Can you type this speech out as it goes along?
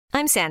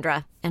I'm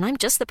Sandra, and I'm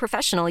just the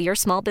professional your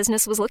small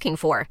business was looking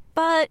for.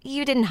 But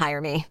you didn't hire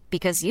me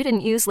because you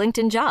didn't use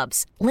LinkedIn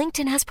Jobs.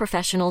 LinkedIn has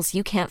professionals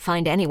you can't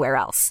find anywhere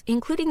else,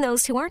 including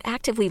those who aren't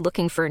actively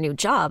looking for a new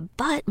job,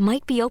 but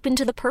might be open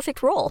to the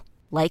perfect role,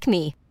 like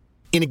me.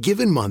 In a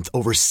given month,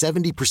 over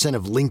 70%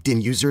 of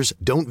LinkedIn users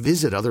don't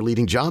visit other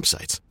leading job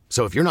sites.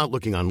 So if you're not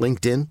looking on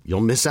LinkedIn,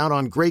 you'll miss out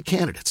on great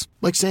candidates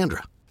like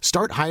Sandra.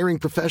 Start hiring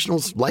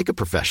professionals like a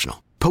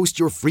professional. Post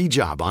your free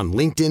job on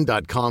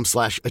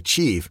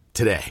linkedin.com/achieve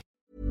today.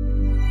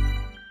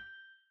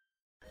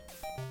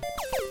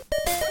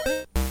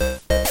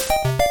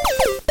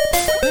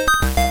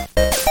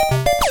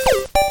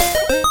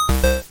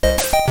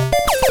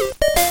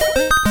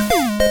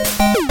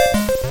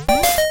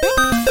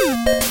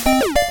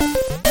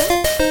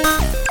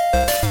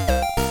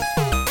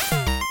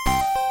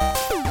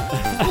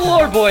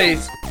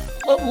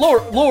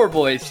 Lore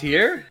boys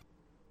here.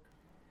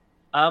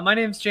 My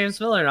name's James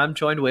Miller, and I'm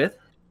joined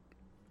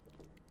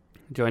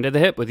at the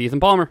hip with Ethan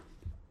Palmer.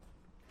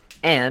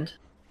 And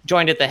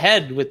joined at the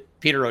head with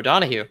Peter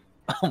O'Donohue.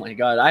 Oh my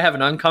god, I have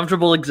an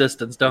uncomfortable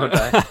existence, don't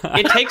I?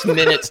 It takes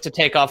minutes to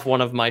take off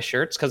one of my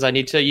shirts because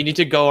you need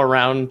to go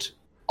around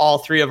all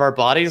three of our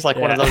bodies like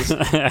one of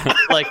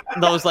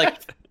those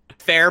like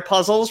fair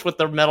puzzles with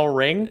the metal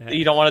ring. Yeah.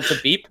 You don't want it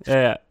to beep.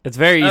 Yeah, it's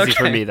very easy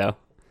for me though.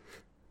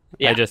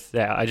 Yeah.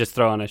 I just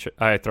throw on a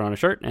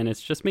shirt and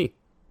it's just me.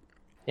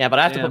 Yeah, but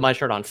I have to put my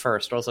shirt on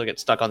first, or else I'll get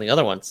stuck on the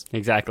other ones.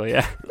 Exactly.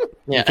 Yeah.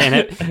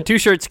 Yeah. Two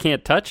shirts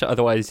can't touch,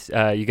 otherwise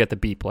you get the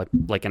beep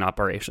like an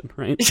operation,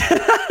 right?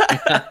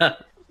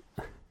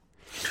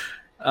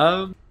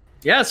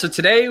 So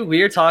today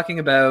we are talking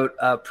about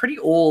a pretty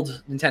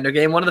old Nintendo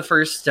game, one of the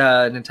first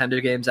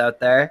Nintendo games out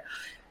there,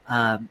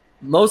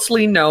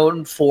 mostly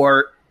known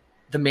for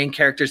the main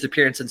character's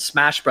appearance in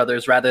Smash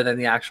Brothers rather than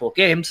the actual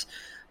games.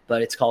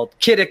 But it's called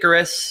Kid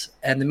Icarus,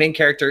 and the main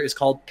character is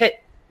called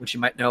Pit, which you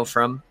might know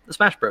from the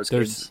Smash Bros.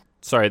 Games.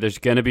 There's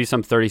going to be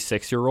some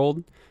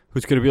 36-year-old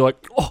who's going to be like,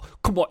 oh,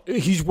 come on,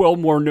 he's well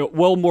more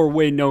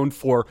known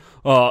for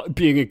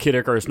being a Kid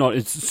Icarus,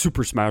 it's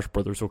Super Smash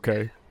Brothers,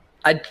 okay?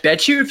 I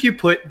bet you if you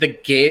put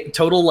the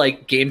total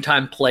game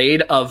time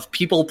played of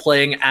people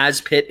playing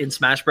as Pit in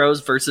Smash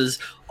Bros. Versus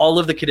all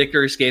of the Kid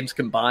Icarus games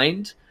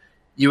combined,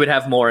 you would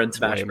have more in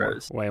Smash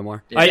Bros. Way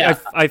more. Yeah.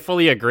 I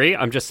fully agree.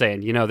 I'm just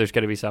saying, there's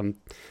going to be some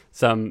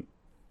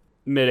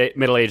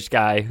middle-aged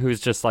guy who's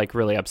just like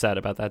really upset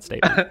about that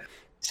statement.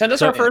 Send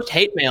us our first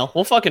hate mail.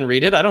 We'll fucking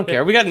read it. I don't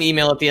care. We got an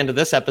email at the end of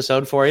this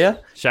episode for you.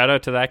 Shout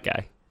out to that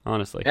guy,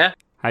 honestly. Yeah.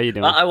 How you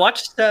doing? I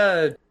watched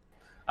the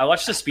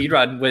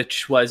speedrun,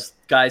 which was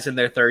guys in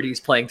their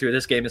 30s playing through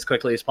this game as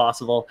quickly as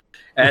possible.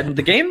 And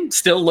the game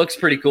still looks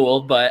pretty cool,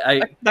 but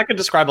that could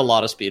describe a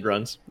lot of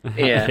speedruns.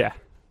 Yeah.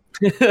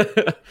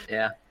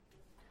 Yeah.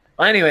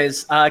 Well,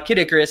 anyways, Kid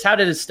Icarus, how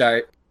did it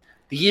start?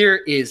 The year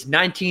is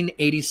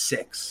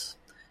 1986,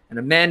 and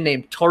a man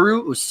named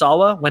Toru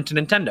Osawa went to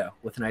Nintendo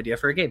with an idea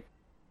for a game.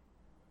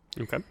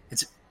 Okay.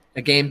 It's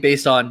a game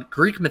based on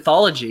Greek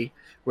mythology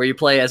where you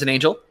play as an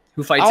angel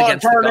who fights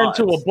against the gods.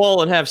 Turn into a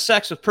bull and have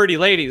sex with pretty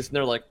ladies, and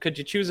they're like, could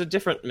you choose a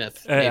different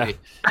myth, maybe?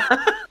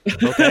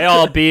 Okay,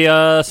 I'll be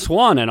a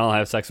swan and I'll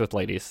have sex with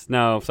ladies.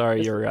 No,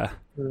 sorry, you're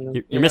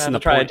missing the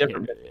try point. A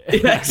different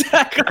yeah,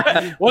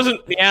 exactly.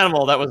 Wasn't the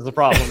animal that was the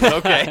problem, but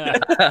okay.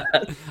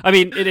 I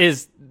mean, it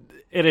is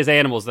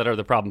animals that are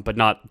the problem, but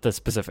not the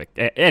specific.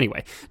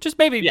 Anyway, just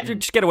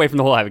just get away from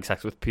the whole having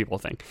sex with people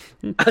thing.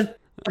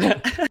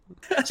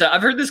 So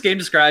I've heard this game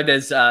described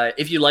as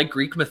if you like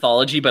Greek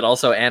mythology, but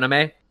also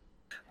anime.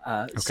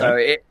 Okay. So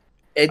it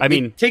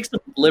takes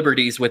some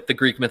liberties with the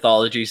Greek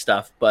mythology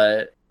stuff,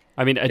 but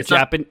I mean,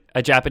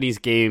 a Japanese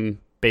game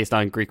based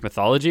on Greek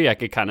mythology, I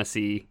could kind of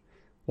see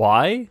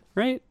why,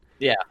 right?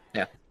 Yeah.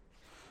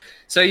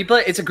 So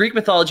it's a Greek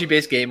mythology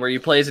based game where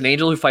you play as an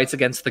angel who fights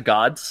against the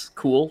gods.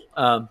 Cool.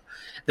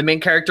 The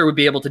main character would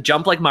be able to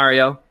jump like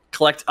Mario,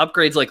 collect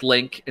upgrades like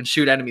Link, and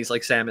shoot enemies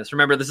like Samus.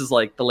 Remember, this is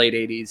like the late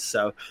 80s,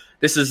 so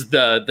this is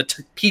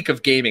the peak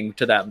of gaming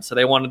to them. So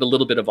they wanted a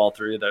little bit of all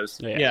three of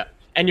those. Yeah.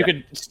 And you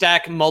could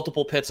stack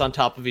multiple pits on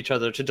top of each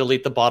other to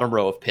delete the bottom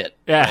row of Pit.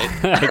 Yeah.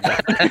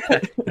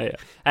 Right? Yeah.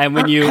 And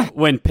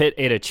when Pit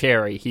ate a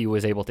cherry, he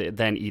was able to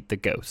then eat the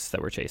ghosts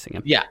that were chasing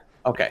him. Yeah.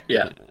 Okay.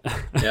 Yeah.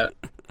 Yeah.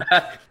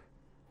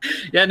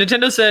 Yeah,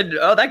 Nintendo said,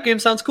 oh, that game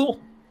sounds cool.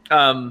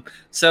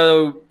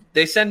 So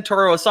they send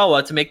Toru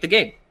Osawa to make the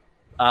game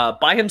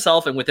by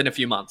himself and within a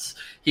few months.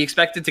 He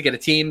expected to get a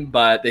team,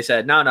 but they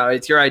said, no,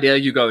 it's your idea.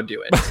 You go and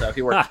do it. So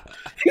he worked.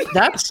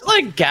 That's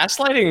like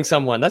gaslighting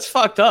someone. That's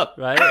fucked up.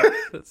 Right?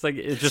 It's like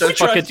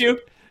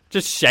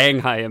just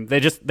Shanghai him.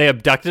 They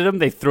abducted him.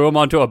 They threw him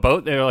onto a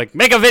boat. They were like,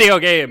 make a video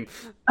game.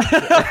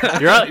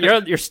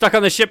 You're stuck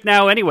on the ship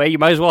now anyway. You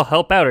might as well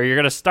help out or you're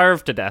going to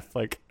starve to death.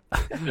 Like,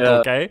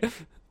 okay.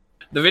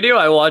 The video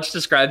I watched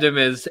described him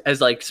as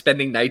like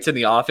spending nights in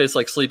the office,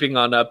 like sleeping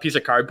on a piece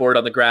of cardboard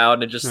on the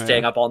ground and just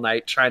staying up all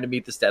night trying to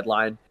meet this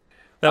deadline.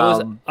 That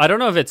was, I don't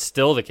know if it's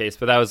still the case,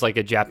 but that was like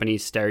a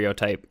Japanese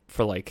stereotype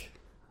for like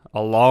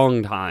a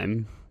long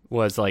time,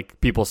 was like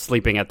people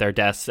sleeping at their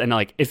desks. And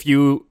like if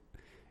you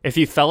if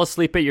you fell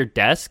asleep at your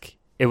desk,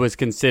 it was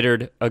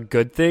considered a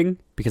good thing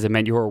because it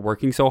meant you were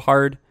working so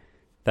hard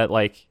that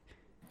like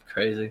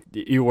crazy.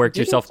 You worked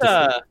yourself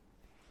to sleep.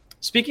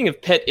 Speaking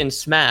of Pit in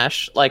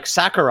Smash, like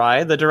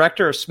Sakurai, the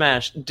director of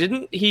Smash,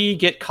 didn't he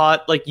get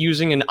caught like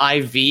using an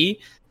IV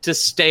to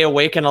stay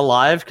awake and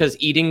alive because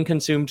eating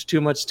consumed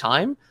too much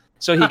time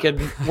so he could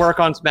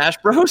work on Smash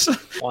Bros?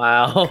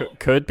 Wow.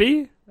 Could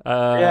be.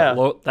 Yeah.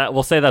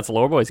 We'll say that's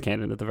Lore Boy's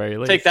canon at the very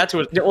least. Take that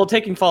to it. Well,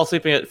 taking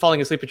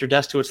falling asleep at your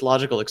desk to its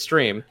logical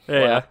extreme.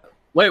 Yeah.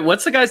 Wait,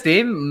 what's the guy's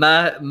name?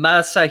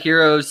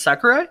 Masahiro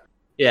Sakurai?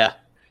 Yeah.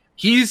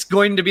 He's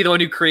going to be the one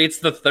who creates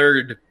the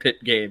third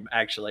Pit game,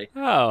 actually.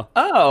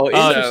 Oh,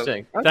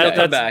 interesting.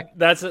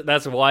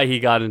 That's why he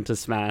got into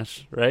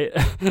Smash, right?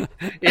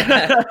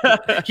 Yeah,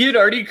 he had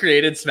already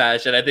created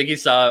Smash, and I think he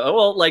saw,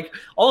 like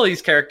all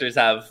these characters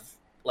have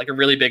like a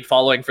really big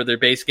following for their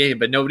base game,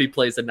 but nobody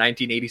plays the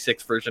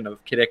 1986 version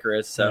of Kid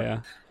Icarus.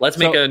 So let's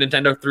make a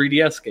Nintendo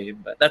 3DS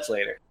game, but that's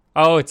later.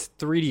 Oh, it's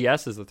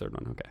 3DS is the third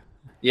one. Okay.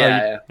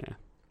 Yeah.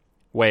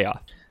 Way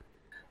off.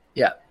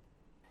 Yeah.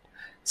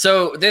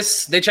 So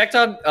they checked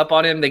up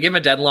on him. They gave him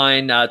a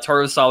deadline.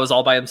 Toru-Saw was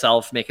all by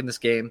himself making this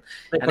game.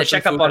 They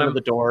checked up on him at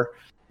the door.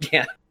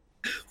 Yeah.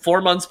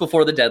 4 months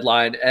before the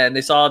deadline. And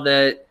they saw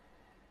that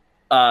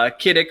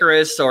Kid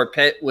Icarus or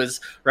Pit was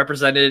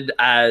represented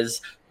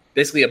as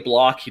basically a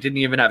block. He didn't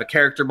even have a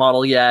character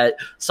model yet.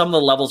 Some of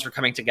the levels were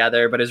coming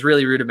together, but it's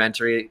really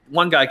rudimentary.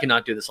 One guy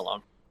cannot do this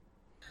alone.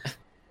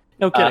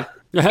 No kidding.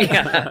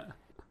 Yeah.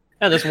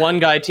 Yeah, this one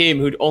guy team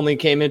who only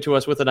came into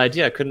us with an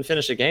idea couldn't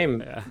finish a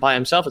game by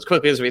himself as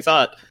quickly as we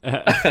thought.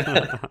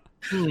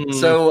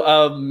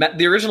 So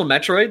the original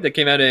Metroid that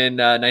came out in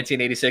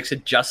 1986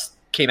 had just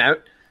came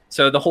out.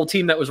 So the whole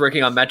team that was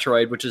working on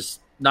Metroid, which is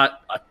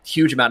not a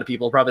huge amount of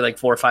people, probably like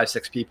 4, 5,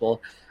 6 people,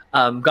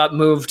 got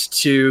moved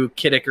to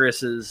Kid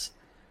Icarus's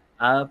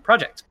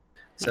project.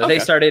 So they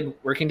started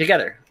working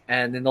together.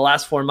 And in the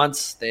last 4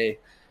 months, they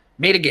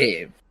made a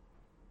game.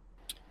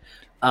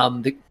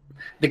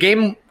 The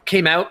game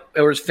came out,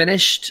 it was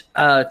finished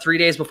 3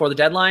 days before the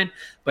deadline,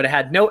 but it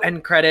had no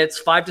end credits.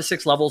 5 to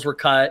 6 levels were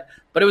cut,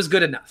 but it was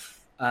good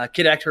enough.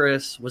 Kid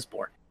Icarus was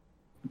born.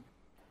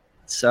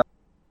 So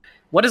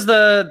what is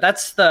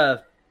that's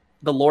the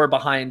lore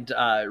behind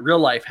real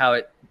life, how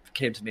it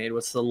came to me?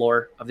 What's the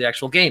lore of the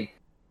actual game?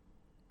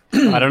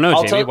 I don't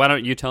know, Jamie. Why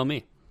don't you tell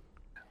me?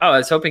 Oh, I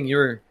was hoping you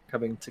were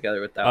coming together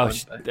with that one.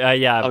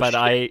 But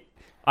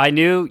I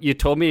knew you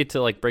told me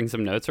to like bring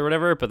some notes or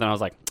whatever, but then I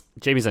was like,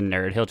 Jamie's a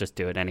nerd. He'll just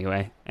do it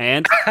anyway.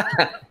 And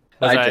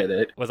I did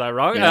it. Was I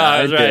wrong? Yeah, no,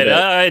 I was right.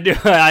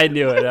 I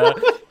knew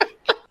it.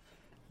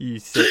 You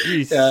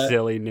Yeah.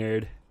 silly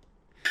nerd.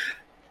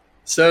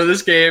 So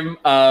this game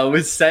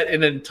was set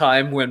in a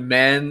time when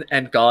man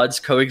and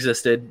gods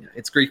coexisted.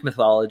 It's Greek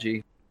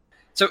mythology.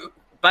 So,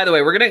 by the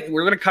way, we're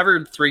gonna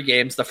cover 3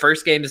 games. The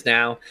first game is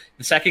now.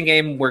 The second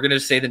game, we're gonna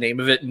say the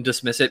name of it and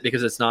dismiss it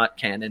because it's not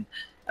canon.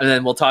 And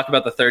then we'll talk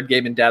about the third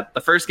game in depth. The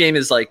first game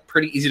is like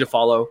pretty easy to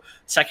follow.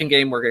 Second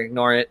game, we're going to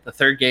ignore it. The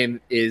third game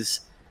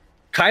is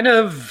kind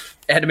of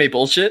anime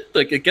bullshit.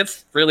 Like it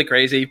gets really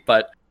crazy,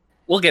 but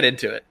we'll get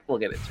into it.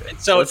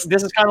 So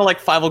this is kind of like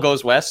Five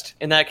Goes West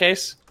in that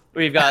case.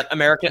 We've got an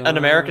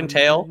American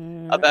tale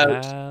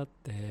about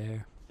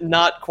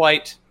not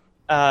quite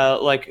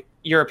like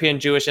European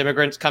Jewish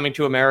immigrants coming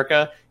to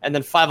America. And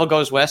then Five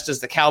Goes West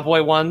is the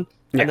cowboy one.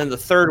 Yeah. And then the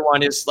third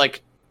one is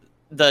like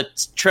the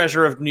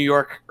treasure of New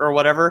York or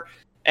whatever,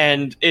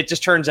 and it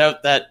just turns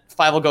out that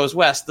Five Goes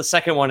West, the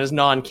second one, is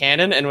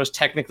non-canon and was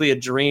technically a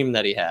dream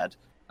that he had.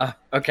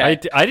 Okay, I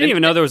didn't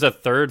even know there was a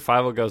third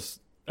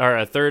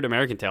a third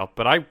American Tale,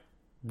 but I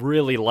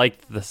really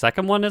liked the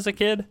second one as a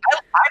kid.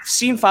 I've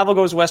seen Five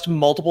Goes West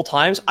multiple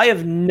times. I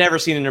have never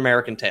seen an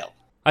American Tale.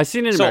 I've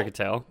seen an American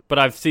Tale, but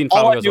I've seen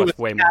Five Goes West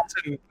way more.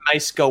 And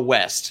Mice Go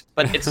West,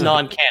 but it's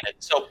non-canon.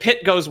 So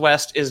Pit Goes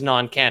West is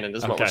non-canon,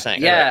 is what we're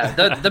saying. Yeah,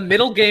 the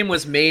middle game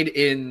was made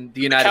in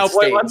the United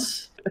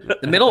States.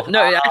 The middle,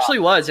 no, it actually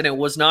was, and it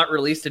was not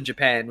released in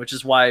Japan, which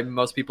is why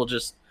most people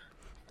just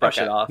brush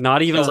it off.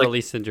 Not even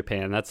released in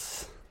Japan.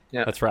 That's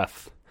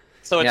rough.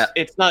 So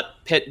it's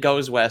not Pit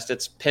Goes West;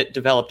 it's Pit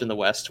Developed in the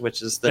West,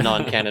 which is the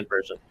non-canon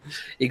version.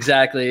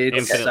 Exactly.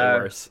 It's infinitely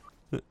worse.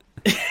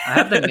 I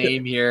have the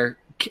name here.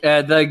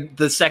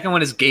 The second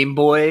one is Game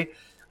Boy,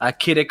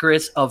 Kid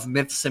Icarus of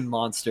Myths and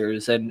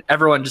Monsters, and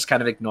everyone just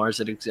kind of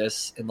ignores it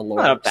exists in the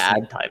lore. Not a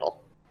bad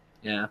title.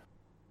 Yeah.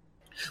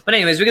 But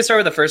anyways, we can start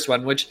with the first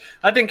one, which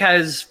I think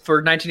has, for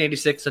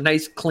 1986, a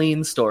nice,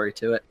 clean story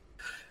to it.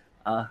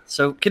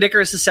 So Kid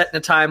Icarus is set in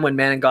a time when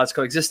man and gods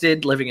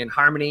coexisted, living in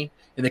harmony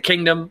in the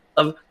kingdom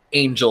of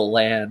Angel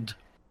Land.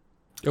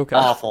 Okay.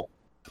 Awful.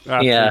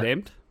 Yeah.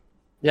 Named?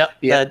 Yep.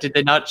 Yeah. Did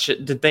they not?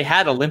 Did they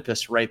had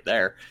Olympus right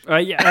there?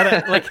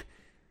 Like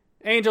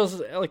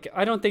angels. Like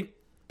I don't think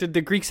did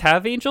the Greeks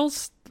have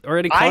angels or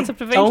any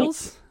concept of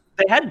angels?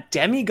 They had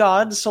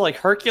demigods. So like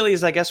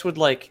Hercules, I guess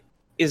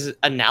is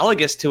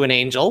analogous to an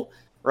angel,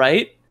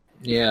 right?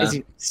 Yeah. Is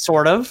he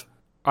sort of?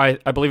 I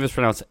believe it's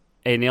pronounced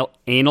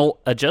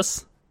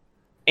analgus.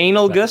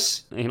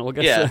 Analgus.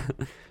 Analgus. Yeah.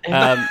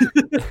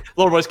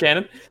 Lord Boy's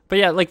canon. But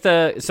yeah, like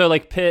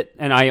Pit,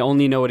 and I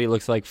only know what he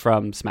looks like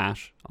from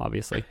Smash,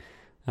 obviously.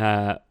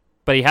 But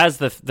he has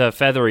the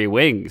feathery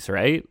wings,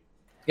 right?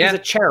 Yeah. He's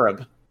a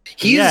cherub.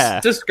 He's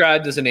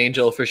described as an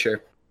angel for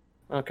sure.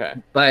 Okay.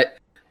 But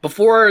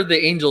before the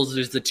angels,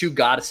 there's the two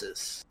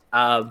goddesses.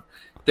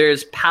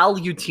 There's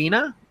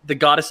Palutena, the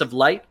goddess of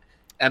light,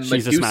 and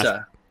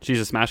Medusa. She's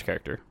a Smash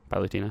character,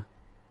 Palutena.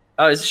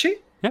 Oh, is she?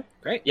 Yeah.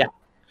 Great. Yeah.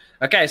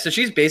 Okay, so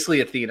she's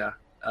basically Athena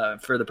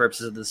for the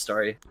purposes of this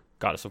story.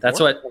 Goddess of That's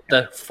war? what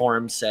the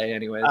forums say,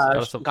 anyways.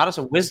 Goddess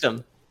of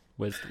wisdom.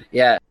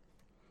 Yeah.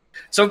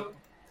 So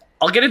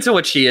I'll get into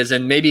what she is,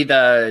 and maybe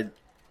the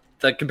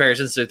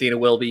comparisons to Athena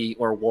will be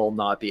or will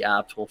not be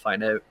apt. We'll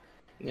find out.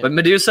 Yeah. But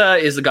Medusa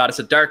is the goddess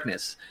of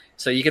darkness.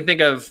 So you can think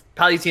of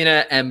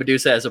Palutena and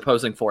Medusa as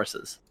opposing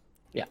forces.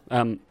 Yeah.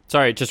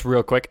 Sorry, just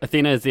real quick.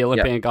 Athena is the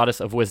Olympian goddess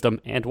of wisdom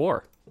and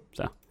war.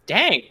 So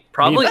dang.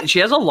 Probably she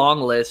has a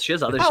long list. She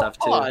has other stuff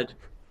too. Odd.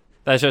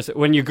 That's just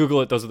when you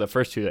Google it, those are the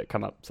first two that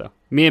come up. So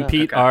me and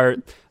Pete are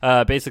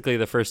basically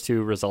the first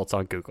two results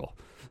on Google.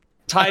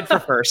 Tied for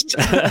first.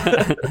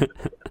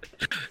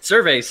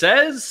 Survey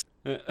says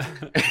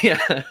yeah.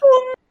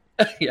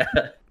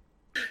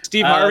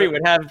 Steve Harvey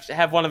would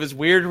have one of his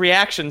weird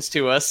reactions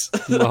to us.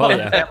 Oh,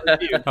 yeah.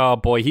 Oh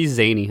boy, he's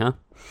zany, huh?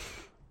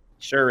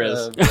 Sure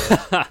is.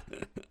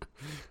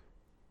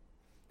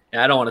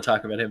 Yeah, I don't want to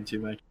talk about him too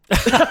much.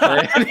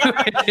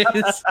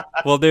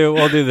 We'll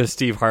do the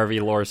Steve Harvey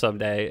lore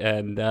someday,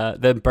 and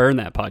then burn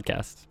that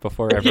podcast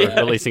before ever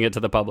releasing it to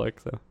the public.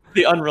 So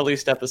the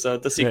unreleased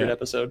episode, the secret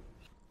episode.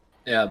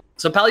 Yeah.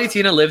 So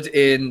Palutena lived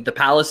in the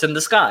palace in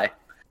the sky.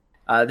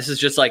 This is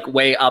just like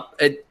way up.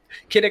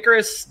 Kid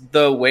Icarus,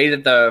 the way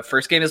that the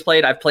first game is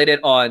played, I've played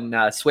it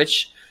on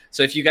Switch.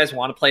 So if you guys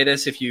want to play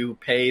this, if you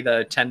pay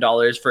the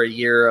 $10 for a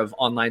year of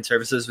online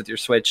services with your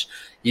Switch,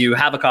 you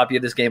have a copy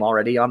of this game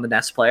already on the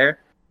NES player.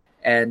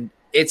 And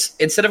it's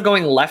instead of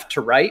going left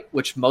to right,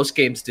 which most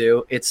games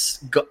do,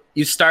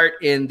 you start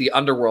in the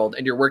underworld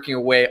and you're working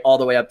your way all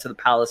the way up to the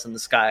palace in the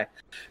sky.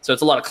 So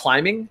it's a lot of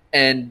climbing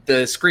and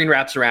the screen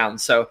wraps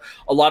around. So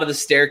a lot of the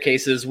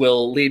staircases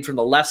will lead from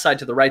the left side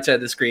to the right side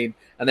of the screen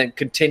and then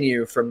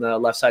continue from the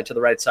left side to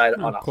the right side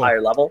on a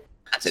higher level.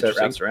 That's so it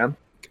wraps around.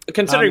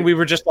 Considering we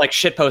were just like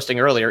shitposting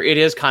earlier, it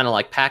is kind of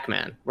like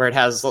Pac-Man, where it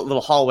has a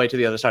little hallway to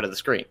the other side of the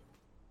screen.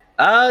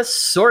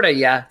 Sorta,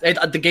 yeah.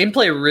 The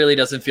gameplay really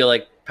doesn't feel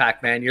like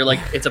Pac-Man. You're like,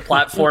 it's a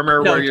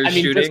platformer where you're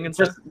shooting and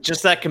stuff.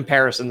 Just that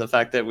comparison, the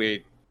fact that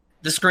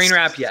the screen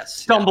wrap, yes,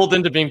 stumbled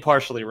into being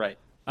partially right.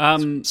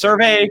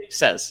 Survey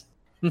says.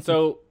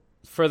 So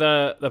for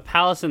the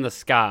palace in the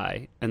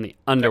sky and the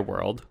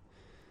underworld,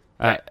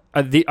 are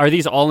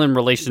these all in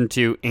relation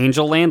to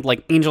Angel Land?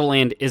 Like Angel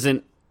Land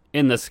isn't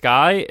in the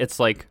sky;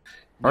 it's like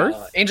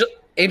Earth.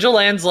 Angel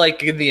Land's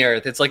like in the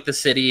Earth. It's like the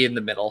city in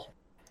the middle.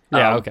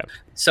 Yeah. Okay.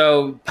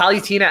 So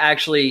Palutena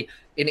actually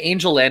in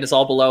Angel Land is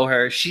all below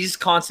her. She's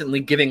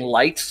constantly giving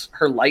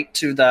her light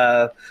to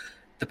the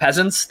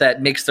peasants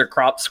that makes their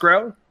crops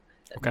grow.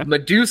 Okay.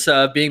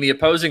 Medusa, being the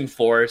opposing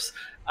force,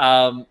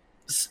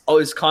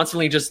 is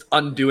constantly just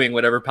undoing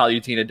whatever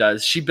Palutena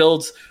does. She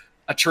builds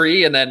a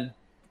tree and then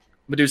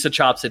Medusa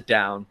chops it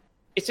down.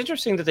 It's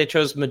interesting that they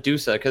chose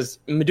Medusa, because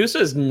Medusa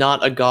is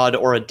not a god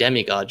or a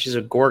demigod. She's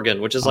a Gorgon,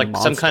 which is like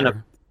some kind of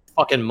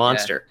fucking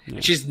monster. Yeah.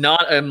 She's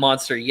not a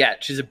monster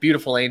yet. She's a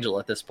beautiful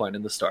angel at this point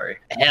in the story.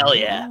 Hell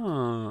yeah.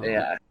 Oh.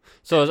 Yeah.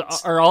 So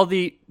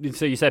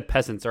so you said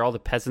peasants. Are all the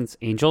peasants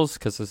angels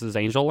because this is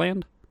Angel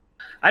Land?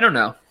 I don't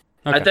know.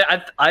 Okay.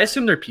 I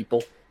assume they're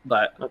people,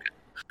 but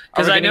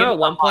because I know at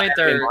one point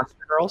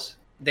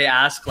they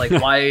ask like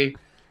why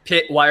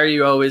are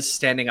you always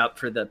standing up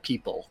for the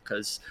people?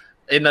 Because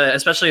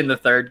especially in the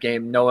third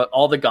game,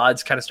 all the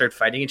gods kind of start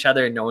fighting each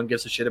other, and no one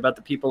gives a shit about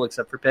the people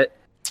except for Pit.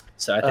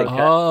 So I think.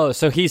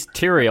 So he's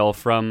Tyrael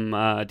from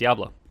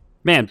Diablo.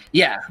 Man,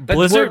 yeah, but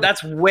Blizzard.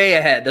 That's way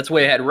ahead.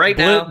 Right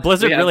now,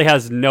 Blizzard really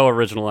has no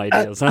original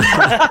ideas. Right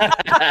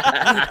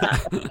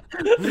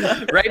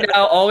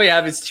now, all we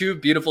have is two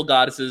beautiful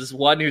goddesses.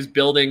 One who's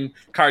building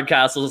card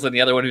castles, and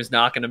the other one who's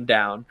knocking them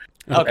down.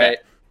 Okay, right?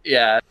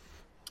 Yeah.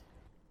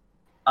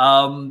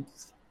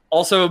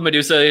 Also,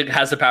 Medusa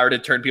has the power to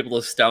turn people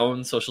to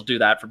stone, so she'll do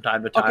that from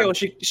time to time. Okay, well,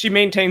 she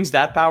maintains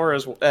that power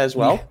as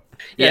well.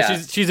 Yeah,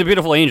 she's a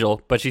beautiful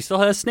angel, but she still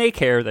has snake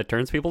hair that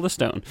turns people to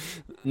stone.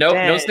 Nope,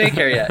 no snake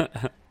hair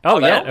yet.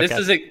 Yeah,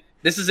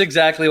 this is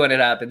exactly when it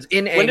happens.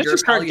 When did you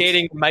start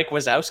dating Mike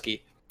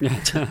Wazowski?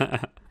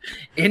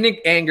 In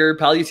anger,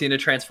 Palutena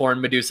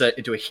transformed Medusa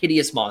into a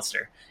hideous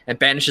monster and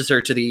banishes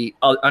her to the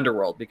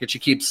underworld because she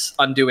keeps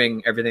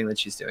undoing everything that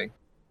she's doing.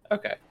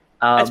 Okay.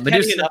 That's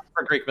petty enough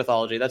for Greek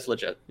mythology. That's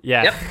legit.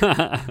 Yeah.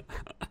 Yep.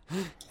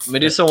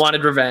 Medusa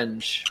wanted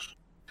revenge.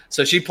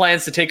 So she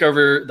plans to take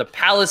over the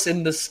palace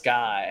in the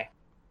sky.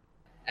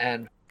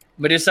 And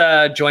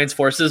Medusa joins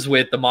forces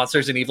with the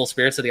monsters and evil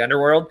spirits of the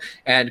underworld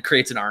and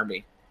creates an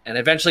army. And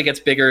eventually gets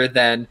bigger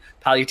than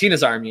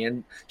Palutena's army.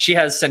 And she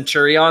has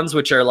centurions,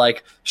 which are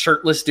like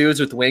shirtless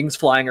dudes with wings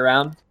flying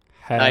around.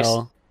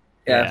 Hell.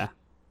 Nice.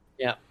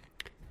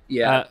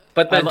 Yeah.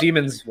 But the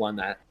demons won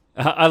that.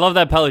 I love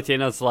that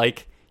Palutena's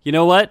like, you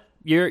know what?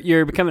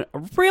 You're becoming a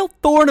real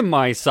thorn in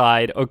my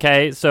side,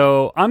 okay?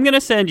 So I'm going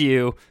to send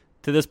you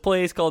to this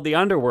place called the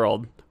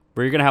Underworld,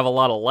 where you're going to have a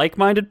lot of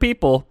like-minded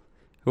people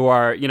who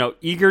are,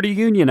 eager to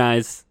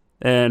unionize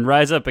and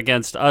rise up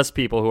against us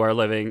people who are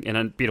living in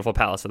a beautiful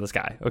palace in the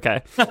sky,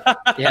 okay?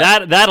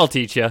 Yeah. That'll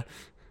teach you.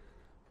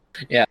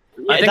 Yeah.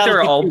 I think they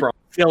were all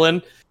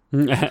villain.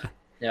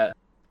 Yeah.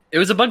 It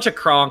was a bunch of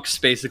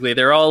Kronks, basically.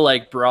 They're all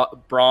like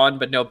brawn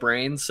but no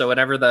brains. So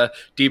whenever the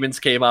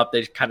demons came up,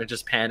 they kind of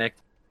just panicked.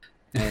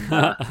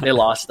 And they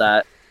lost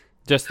that.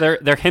 Just they're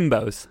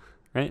himbos,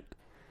 right?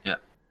 Yeah.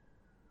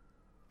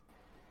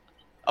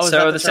 Oh,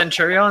 so the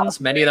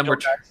Centurions, many of them were...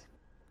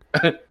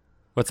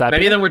 What's that?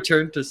 Many of them were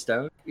turned to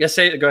stone. Yes,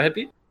 go ahead,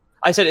 Pete.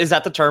 I said, is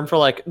that the term for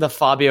like the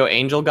Fabio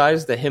Angel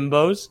guys, the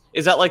himbos?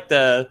 Is that like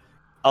the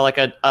like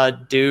a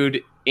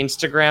dude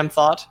Instagram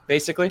thought,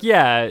 basically?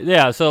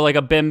 Yeah. So like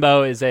a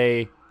bimbo is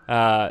a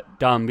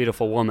dumb,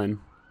 beautiful woman.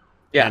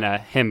 Yeah. And a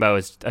himbo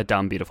is a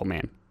dumb, beautiful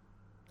man.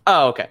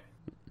 Oh, okay.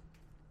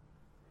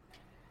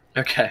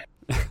 Okay.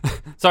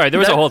 Sorry, there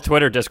was a whole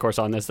Twitter discourse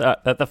on this.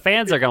 That the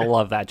fans are gonna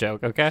love that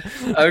joke. Okay.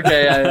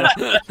 Okay.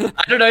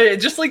 I don't know.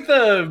 Just like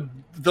the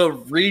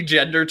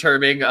regender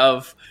terming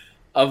of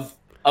a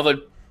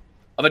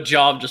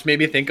job just made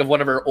me think of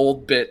one of our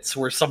old bits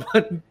where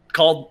someone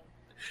called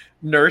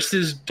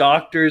nurses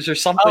doctors or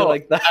something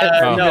like that.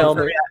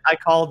 No, I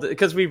called,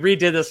 because we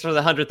redid this for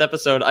the 100th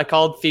episode, I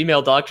called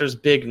female doctors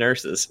big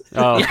nurses.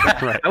 Oh,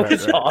 yeah, right, that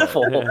was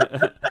awful.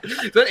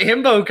 But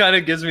himbo kind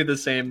of gives me the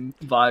same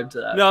vibe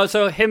to that. No,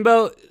 so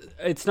himbo,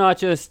 it's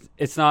not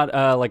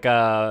like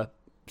a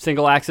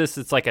single axis,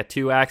 it's like a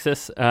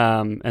 2-axis,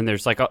 and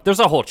there's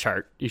a whole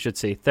chart you should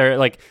see.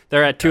 They're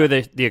at two of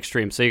the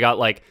extremes. So you got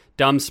like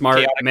dumb, smart,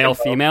 chaotic male,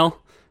 himbo. Female.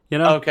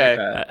 Okay.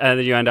 And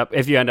then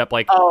if you end up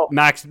like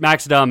max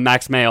dumb,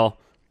 max male,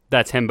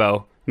 that's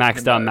himbo.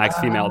 Max dumb, max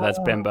female, that's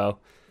bimbo.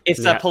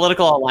 It's a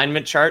political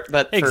alignment chart,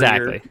 but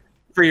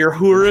for your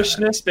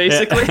whorishness,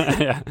 basically.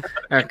 Yeah.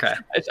 Okay.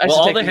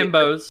 All the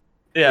himbos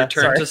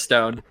turned to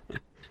stone,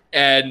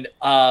 and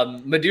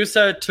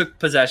Medusa took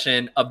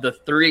possession of the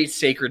 3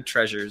 sacred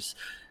treasures.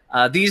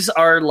 These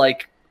are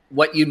like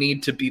what you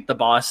need to beat the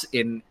boss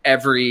in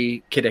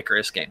every Kid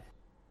Icarus game.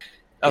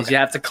 You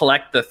have to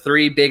collect the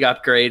 3 big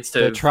upgrades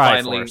to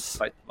finally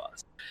fight the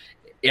boss.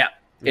 Yeah.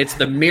 It's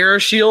the Mirror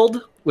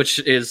Shield, which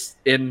is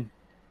in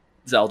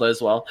Zelda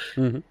as well.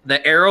 Mm-hmm.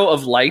 The Arrow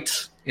of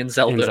Light in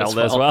Zelda as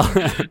well.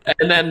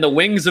 And then the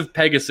Wings of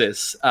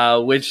Pegasus,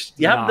 which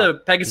you have the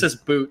Pegasus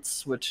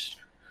boots, which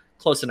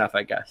close enough,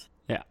 I guess.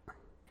 Yeah.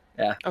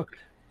 Okay.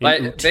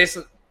 But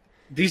basically,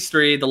 these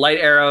 3, the light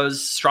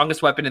arrows,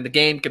 strongest weapon in the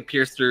game, can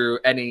pierce through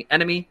any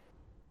enemy.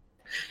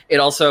 It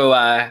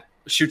also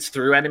shoots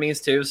through enemies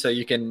too, so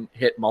you can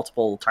hit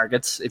multiple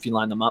targets if you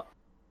line them up.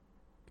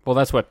 Well,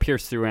 that's what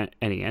pierce through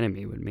any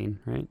enemy would mean,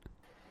 right?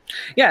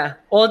 Yeah.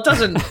 Well, it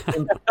doesn't.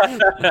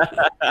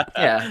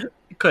 Yeah,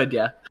 it could.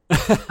 Yeah.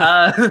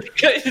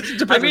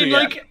 I mean,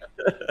 like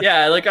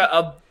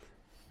a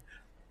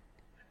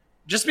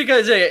just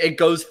because it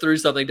goes through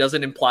something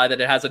doesn't imply that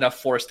it has enough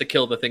force to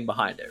kill the thing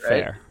behind it,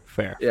 right?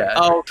 Fair. Yeah.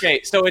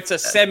 Okay, so it's a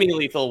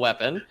semi-lethal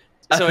weapon.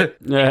 So it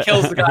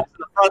kills the guy in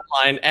the front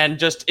line and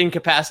just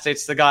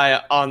incapacitates the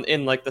guy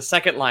in like the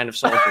second line of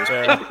soldiers.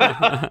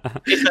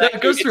 It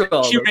goes through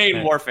all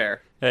humane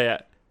warfare.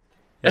 Yeah.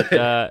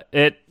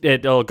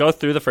 It'll go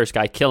through the first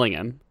guy, killing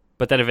him.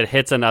 But then if it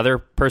hits another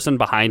person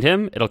behind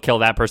him, it'll kill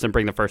that person,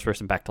 bring the first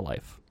person back to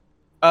life.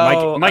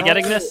 Am I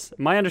getting this?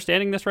 Am I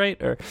understanding this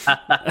right? Or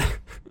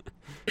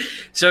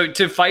So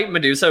to fight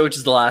Medusa, which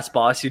is the last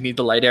boss, you need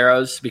the light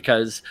arrows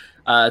because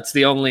it's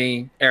the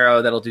only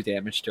arrow that'll do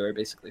damage to her,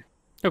 basically.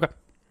 Okay.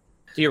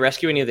 Do you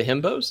rescue any of the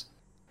himbos?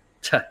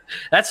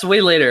 That's way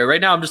later. Right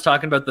now, I'm just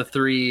talking about the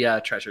 3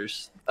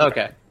 treasures.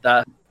 Okay.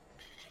 The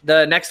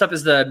next up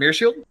is the Mirror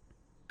Shield.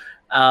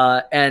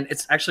 And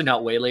it's actually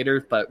not way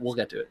later, but we'll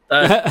get to it.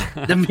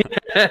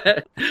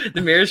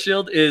 The Mirror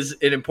Shield is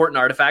an important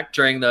artifact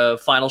during the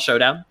final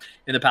showdown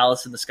in the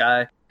palace in the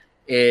sky.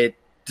 It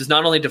does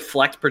not only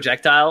deflect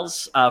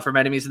projectiles from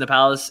enemies in the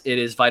palace, it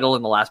is vital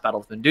in the last battle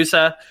with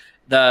Medusa.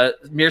 The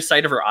mere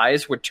sight of her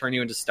eyes would turn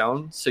you into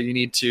stone, so you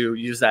need to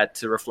use that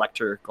to reflect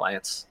her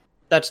glance.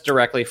 That's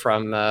directly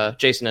from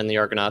Jason and the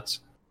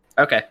Argonauts.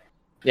 Okay.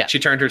 Yeah. She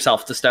turned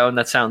herself to stone.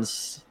 That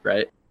sounds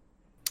right.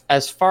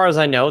 As far as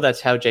I know,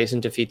 that's how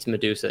Jason defeats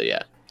Medusa,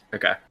 yeah.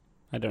 Okay.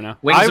 I don't know.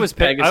 I was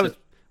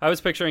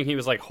picturing he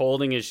was like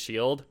holding his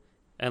shield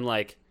and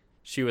like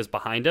she was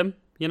behind him,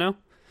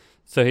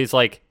 So he's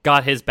like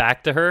got his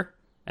back to her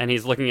and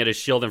he's looking at his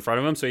shield in front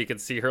of him so he can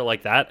see her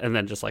like that and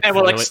then just like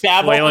flailing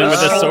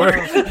with his sword.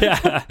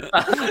 Yeah.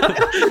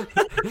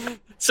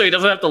 So he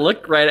doesn't have to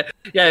look right at...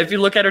 Yeah, if you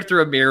look at her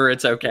through a mirror,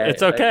 it's okay.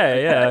 It's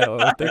okay, yeah.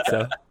 I think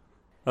so.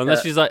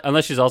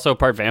 Unless she's also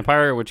part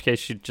vampire, in which case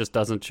she just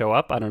doesn't show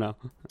up. I don't know.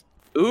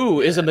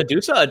 Ooh, is a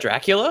Medusa a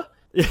Dracula?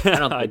 Yeah, I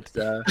don't think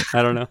so.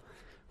 I don't know.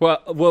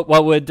 Well,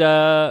 what would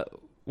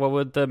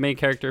the main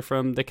character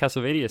from the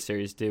Castlevania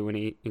series do when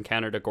he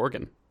encountered a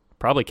Gorgon?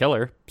 Probably kill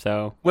her.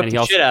 So whip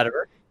the shit out of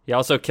her. He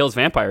also kills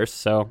vampires,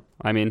 so,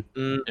 I mean,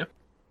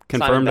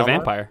 confirmed a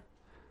vampire.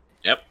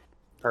 Yep.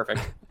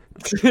 Perfect.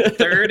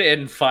 Third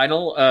and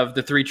final of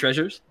the 3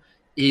 treasures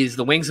is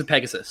the Wings of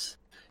Pegasus.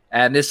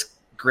 And this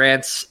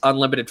grants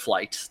unlimited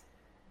flight.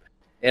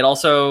 It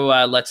also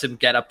lets him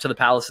get up to the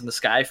palace in the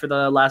sky for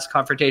the last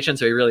confrontation,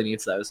 so he really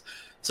needs those.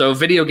 So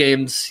video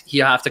games,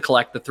 you have to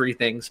collect the 3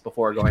 things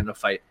before going to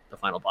fight the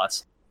final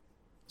boss.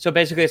 So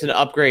basically it's an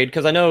upgrade,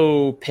 because I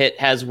know Pitt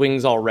has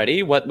wings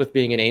already, what with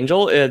being an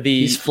angel.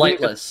 He's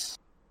flightless.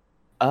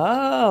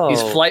 Oh.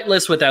 He's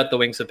flightless without the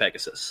Wings of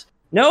Pegasus.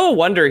 No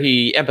wonder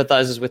he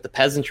empathizes with the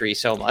peasantry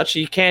so much.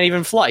 He can't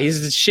even fly.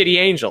 He's a shitty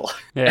angel.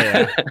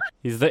 Yeah.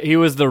 He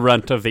was the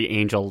runt of the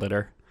angel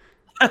litter.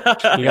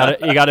 He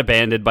got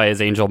abandoned by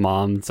his angel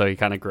mom, so he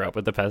kind of grew up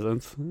with the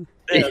peasants.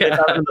 Yeah.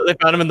 They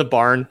found him in the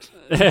barn.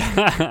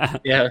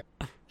 Yeah.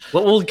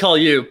 What will we call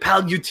you?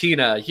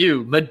 Palutena.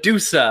 You,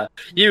 Medusa.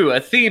 You,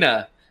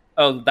 Athena.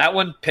 Oh, that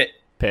one, Pitt.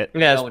 Yes.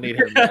 No one need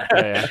him.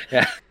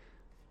 Yeah.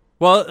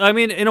 Well, I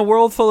mean, in a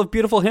world full of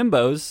beautiful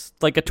himbos,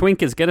 like a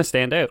twink is gonna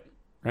stand out,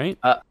 right?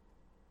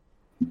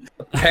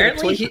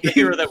 Apparently, the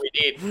hero that we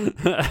need.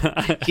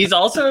 He's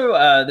also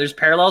there's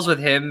parallels with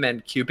him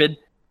and Cupid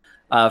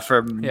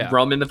from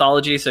Roman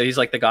mythology. So he's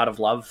like the god of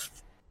love.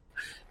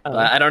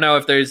 I don't know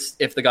if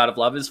the god of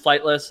love is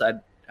flightless. I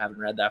haven't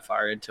read that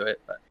far into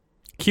it, but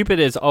Cupid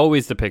is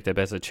always depicted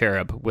as a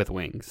cherub with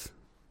wings.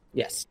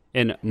 Yes,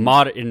 in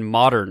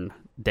modern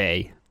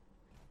day,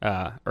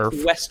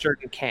 Earth. Western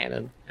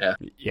canon. Yeah.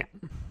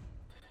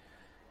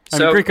 I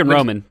mean, Greek and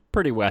Roman,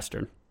 pretty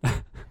Western.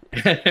 Well,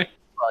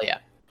 yeah.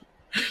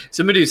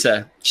 So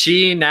Medusa,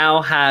 she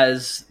now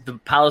has the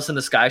palace in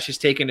the sky. She's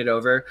taken it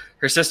over.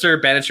 Her sister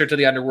banished her to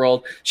the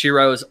underworld. She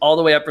rose all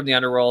the way up from the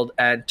underworld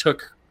and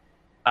took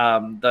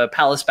the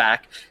palace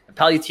back. And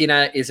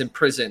Palutena is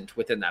imprisoned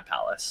within that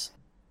palace.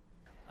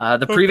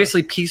 The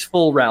previously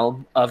peaceful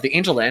realm of the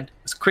Angel Land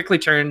was quickly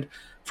turned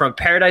from a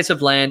paradise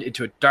of land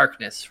into a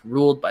darkness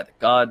ruled by the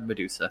god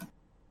Medusa.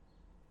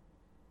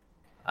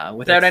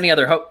 Without any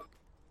other hope,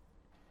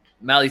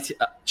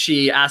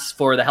 she asks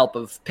for the help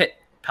of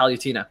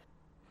Palutena.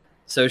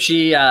 So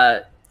he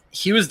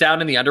was down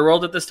in the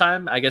underworld at this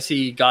time. I guess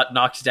he got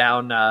knocked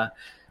down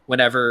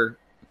whenever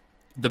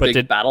the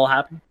big battle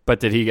happened. But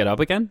did he get up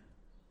again?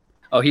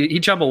 Oh, he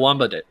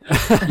Chumbawamba'd it.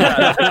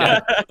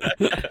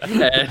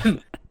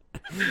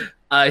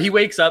 And, he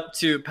wakes up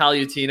to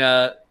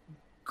Palutena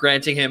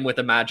granting him with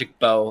a magic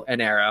bow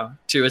and arrow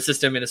to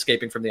assist him in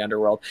escaping from the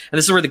underworld. And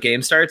this is where the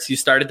game starts. You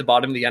start at the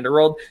bottom of the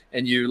underworld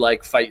and you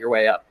fight your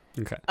way up.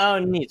 Okay. Oh,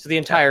 neat. So the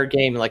entire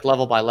game,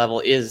 level by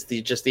level, is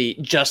just the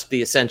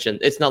ascension.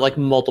 It's not like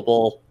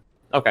multiple.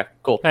 Okay,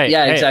 cool. Hey,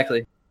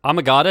 exactly. I'm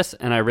a goddess,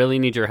 and I really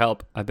need your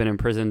help. I've been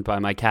imprisoned by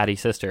my catty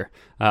sister.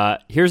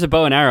 Here's a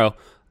bow and arrow,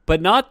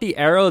 but not the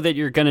arrow that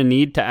you're going to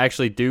need to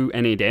actually do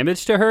any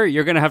damage to her.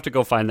 You're going to have to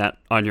go find that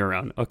on your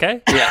own.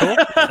 Okay? Yeah. Cool?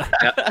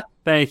 Yeah.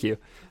 Thank you.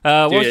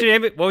 What was your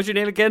name? What was your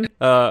name again?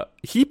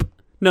 Heap.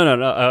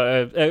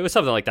 No. It was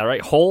something like that,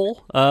 right? Hole.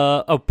 Pit.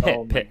 Oh my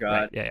Pit.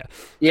 God. Right.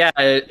 Yeah.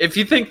 If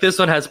you think this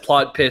one has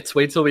plot pits,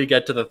 wait till we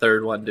get to the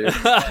third one, dude.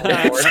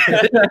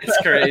 It's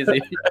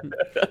crazy.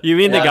 You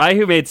mean the guy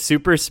who made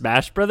Super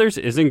Smash Brothers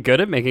isn't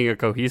good at making a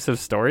cohesive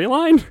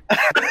storyline?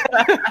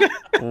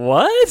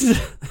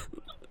 What?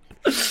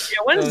 Yeah,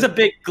 when does a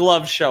big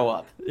glove show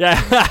up?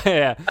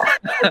 Yeah.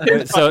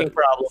 So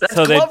problem. That's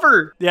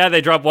clever.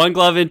 They drop one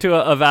glove into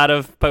a vat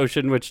of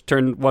potion, which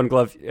turned one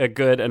glove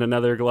good, and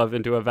another glove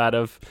into a vat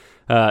of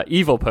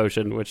evil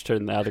potion, which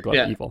turned the other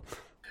glove evil.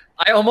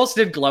 I almost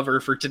did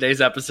Glover for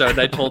today's episode.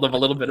 I told him a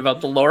little bit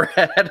about the lore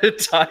ahead of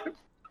time.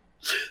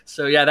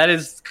 So yeah, that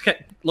is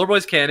Lore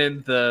Boys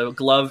canon. The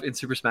glove in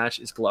Super Smash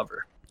is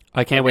Glover.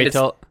 I can't wait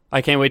till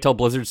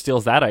Blizzard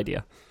steals that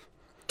idea.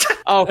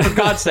 Oh, for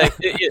God's sake.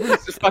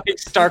 It's the fucking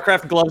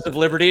StarCraft Gloves of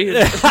Liberty.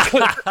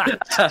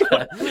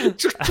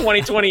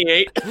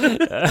 2028.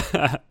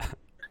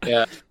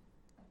 Yeah.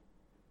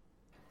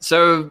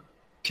 So,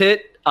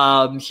 Pitt,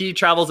 he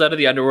travels out of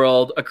the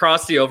underworld,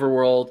 across the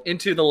overworld,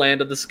 into the land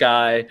of the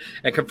sky,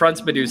 and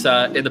confronts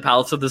Medusa in the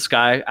Palace of the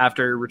Sky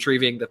after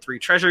retrieving the 3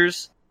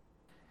 treasures.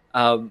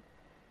 The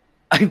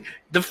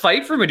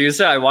fight for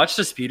Medusa, I watched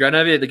a speedrun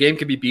of it. The game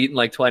can be beat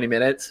in 20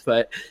 minutes,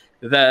 but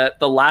the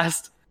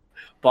last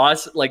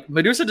boss,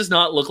 Medusa does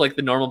not look like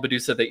the normal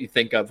Medusa that you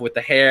think of with the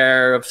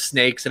hair of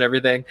snakes and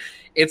everything.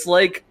 It's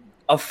like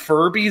a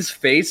Furby's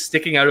face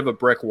sticking out of a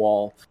brick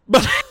wall.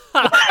 I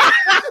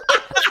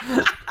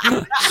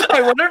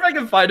wonder if I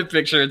can find a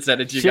picture and send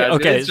it to you guys.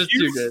 Okay. It's just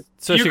too good.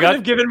 So you could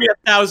have given me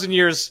 1,000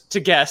 years to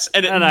guess,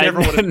 and I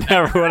never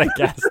would have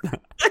guessed.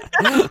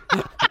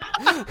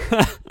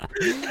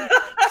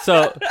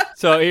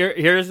 So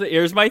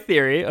here's my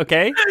theory.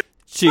 Okay,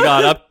 she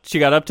got up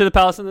to the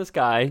palace in the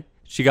sky.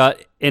 She got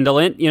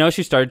indolent,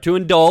 she started to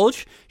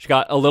indulge. She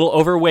got a little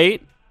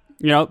overweight,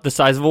 the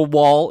size of a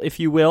wall,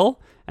 if you will.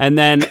 And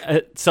then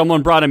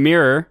someone brought a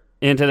mirror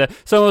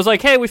someone was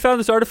like, hey, we found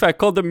this artifact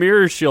called the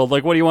Mirror Shield.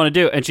 What do you want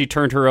to do? And she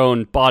turned her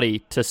own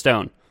body to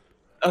stone.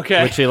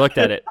 Okay. When she looked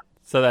at it.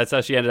 So that's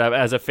how she ended up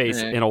as a face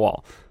in a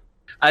wall.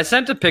 I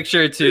sent a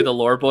picture to the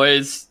Lore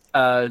Boys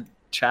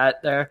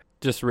chat there.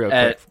 Just real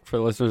quick for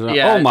listeners.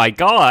 Yeah. Oh my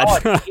god.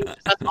 Oh,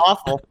 that's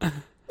awful.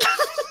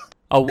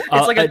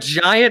 It's like a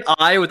giant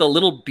eye with a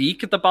little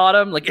beak at the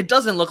bottom. Like, it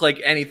doesn't look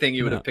like anything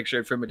you would have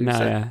pictured from Medusa.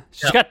 No, yeah.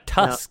 She's got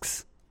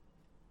tusks.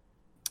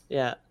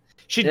 Yeah.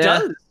 She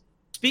does.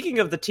 Speaking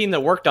of the team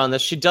that worked on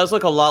this, she does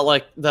look a lot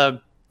like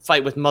the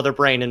fight with Mother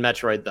Brain in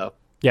Metroid, though.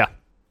 Yeah.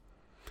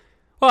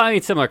 Well, I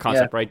mean, similar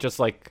concept, right? Just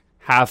like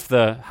half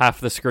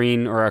the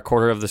screen or a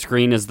quarter of the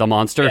screen is the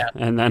monster,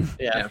 and then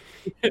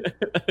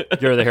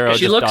you're the hero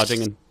just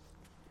dodging.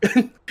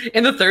 And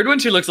in the third one,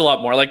 she looks a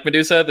lot more like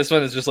Medusa. This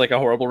one is just like a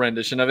horrible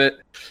rendition of it.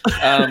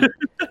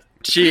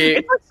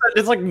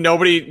 It's like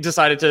nobody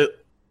decided to.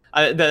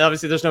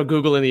 Obviously, there's no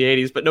Google in the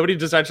 80s, but nobody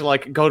decided to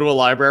like go to a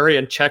library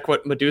and check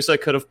what Medusa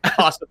could have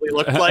possibly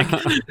looked like.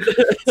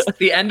 It's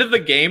the end of the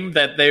game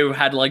that they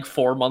had like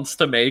 4 months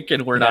to make,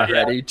 and we're not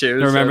ready to.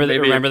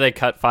 Remember they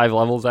cut 5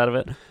 levels out of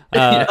it.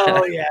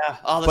 Oh yeah,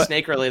 all the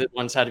snake-related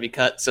ones had to be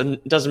cut, so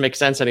it doesn't make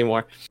sense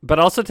anymore. But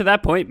also to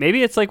that point,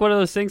 maybe it's like one of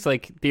those things,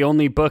 like the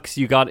only books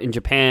you got in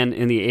Japan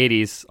in the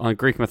 80s on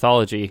Greek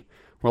mythology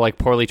were like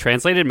poorly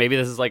translated. Maybe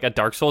this is like a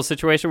Dark Souls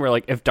situation where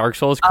like if Dark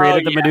Souls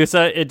created the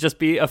Medusa, it'd just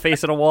be a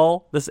face on a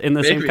wall in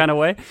the same kind of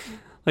way.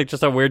 Like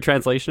just a weird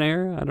translation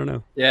error. I don't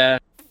know. Yeah.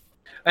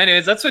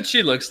 Anyways, that's what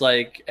she looks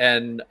like.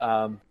 And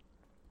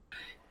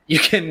you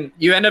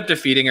end up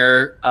defeating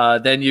her.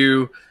 Then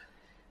you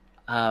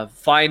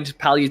find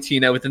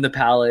Palutena within the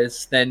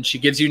palace. Then she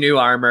gives you new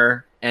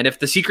armor. And if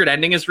the secret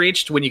ending is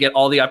reached, when you get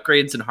all the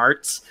upgrades and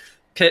hearts,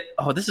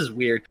 this is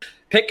weird.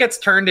 Pit gets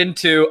turned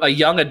into a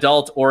young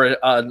adult or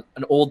an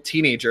old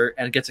teenager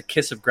and gets a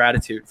kiss of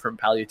gratitude from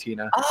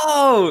Palutena.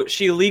 Oh,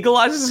 she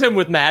legalizes him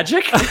with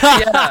magic?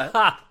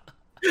 Yeah.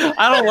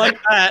 I don't like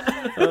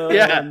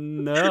that.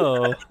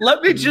 No.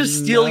 Let me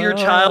just steal your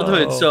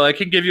childhood so I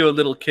can give you a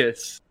little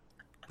kiss.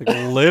 Like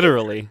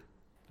literally.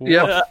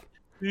 Yeah.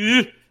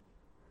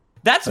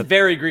 That's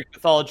very Greek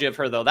mythology of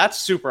her, though. That's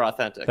super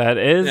authentic. That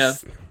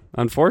is,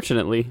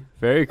 unfortunately,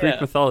 very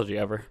Greek mythology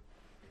of her.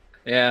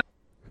 Yeah.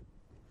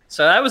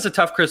 So that was a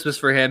tough Christmas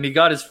for him. He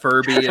got his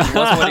Furby, and it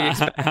wasn't what he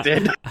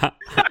expected.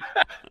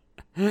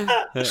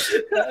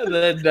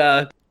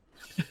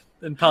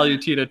 Then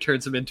Palutena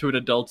turns him into an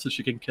adult so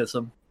she can kiss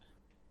him.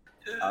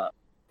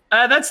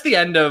 That's the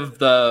end of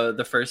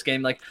the first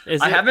game. Like,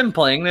 I have been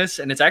playing this,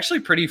 and it's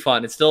actually pretty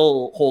fun. It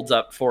still holds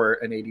up for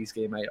an 80s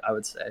game, I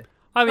would say.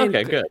 I mean,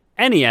 okay, good.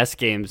 NES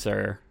games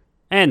and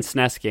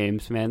SNES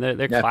games, man,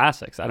 they're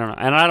classics. I don't know,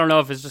 and I don't know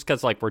if it's just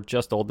because like we're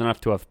just old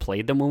enough to have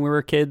played them when we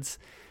were kids.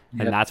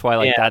 And that's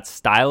why that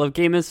style of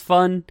game is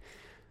fun.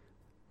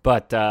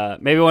 But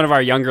maybe one of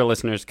our younger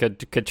listeners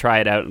could try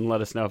it out and let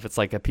us know if it's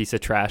like a piece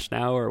of trash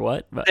now or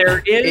what. But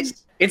there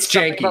is it's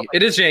janky.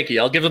 It is janky.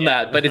 I'll give them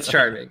that, but it's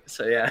charming.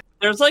 So yeah,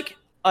 there's like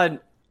a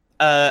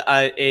kind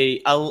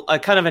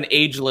of an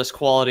ageless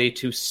quality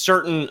to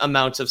certain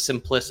amounts of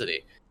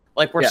simplicity.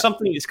 Like where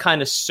something is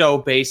kind of so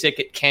basic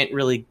it can't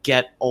really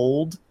get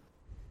old.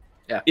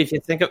 Yeah, if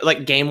you think of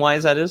like game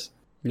wise, that is.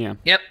 Yeah.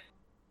 Yep.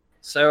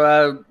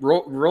 So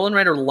rolling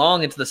right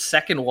along into the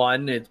second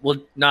one.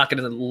 We're not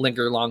going to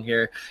linger long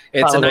here.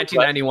 It's a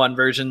 1991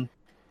 version.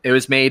 It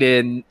was made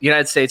in the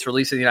United States,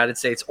 released in the United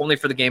States, only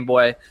for the Game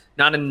Boy,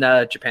 not in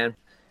Japan.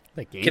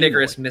 Kid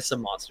Icarus Myths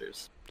of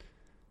Monsters.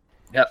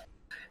 Yep.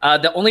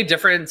 The only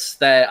difference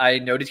that I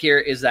noted here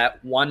is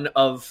that one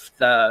of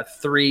the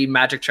 3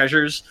 magic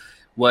treasures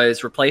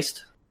was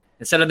replaced.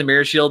 Instead of the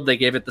mirror shield, they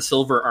gave it the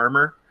silver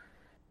armor.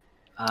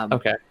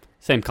 Okay.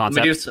 Same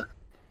concept. Medusa.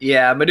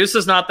 Yeah,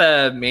 Medusa's not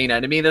the main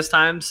enemy this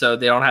time, so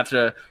they don't have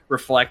to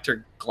reflect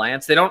or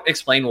glance. They don't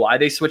explain why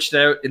they switched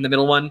out in the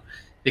middle one,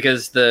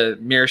 because the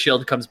mirror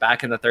shield comes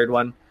back in the third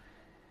one.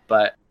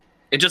 But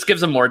it just gives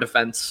them more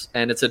defense,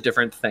 and it's a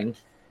different thing.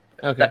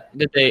 Okay.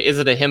 Is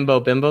it a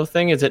himbo bimbo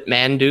thing? Is it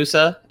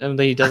Mandusa? And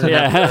he doesn't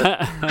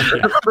have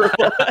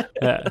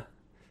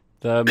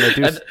the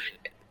Medusa.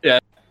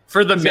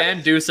 For the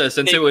Mandusa,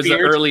 since it was the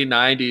early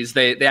 90s,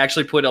 they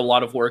actually put a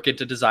lot of work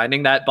into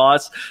designing that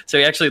boss. So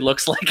he actually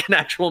looks like an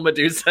actual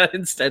Medusa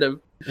instead of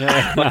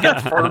like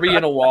a Furby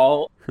in a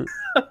wall.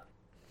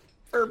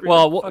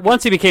 Well,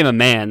 once he became a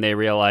man, they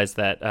realized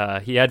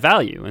that he had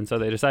value, and so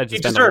they decided to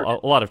spend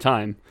a lot of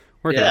time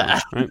working on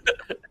it. Right?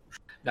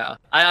 No,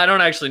 I don't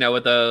actually know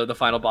what the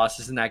final boss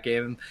is in that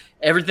game.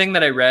 Everything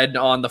that I read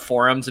on the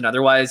forums and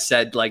otherwise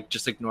said, like,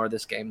 just ignore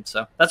this game.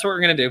 So that's what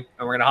we're going to do.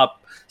 And we're going to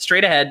hop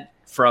straight ahead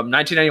from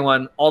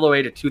 1991 all the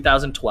way to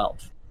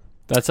 2012.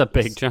 That's a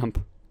big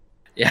jump.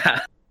 Yeah.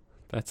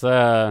 That's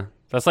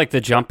like the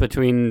jump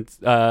between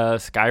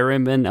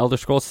Skyrim and Elder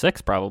Scrolls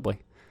 6, probably.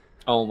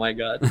 Oh my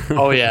god.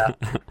 Oh yeah.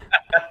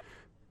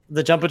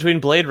 The jump between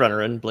Blade Runner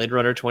and Blade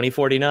Runner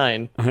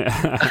 2049.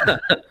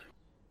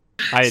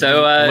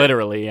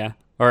 Literally, yeah.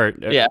 Or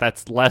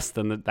that's less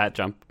than that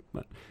jump.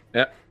 But.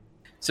 Yeah.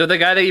 So the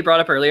guy that you brought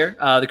up earlier,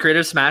 the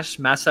creator of Smash,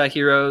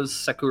 Masahiro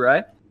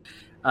Sakurai,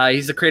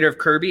 he's the creator of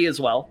Kirby as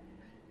well.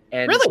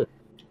 And really?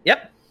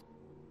 Yep.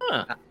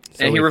 Huh.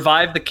 And he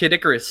revived the Kid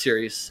Icarus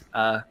series.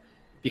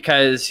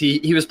 because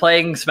he was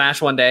playing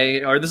Smash one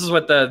day, or this is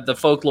what the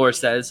folklore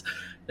says.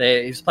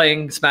 He was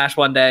playing Smash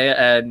one day,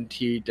 and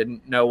he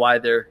didn't know why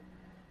there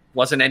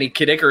wasn't any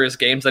Kid Icarus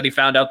games. That he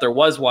found out there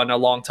was one a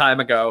long time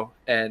ago,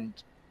 and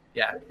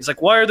yeah, he's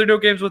like, "Why are there no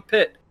games with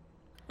Pit?"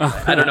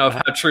 I don't know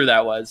how true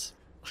that was.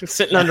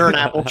 Sitting under an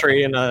apple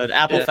tree, and an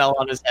apple fell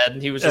on his head,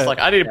 and he was just like,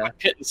 "I need to put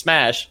Pit in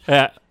Smash."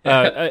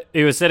 Yeah,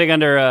 he was sitting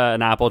under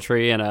an apple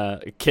tree, and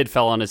a kid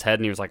fell on his head,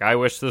 and he was like, "I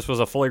wish this was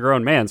a fully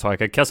grown man so I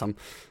could kiss him."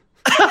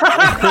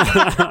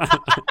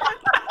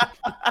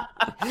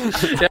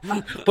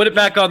 Yeah, put it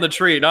back on the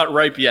tree, not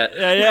ripe yet.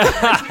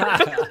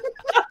 Yeah.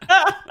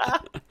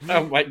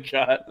 Oh my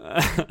god.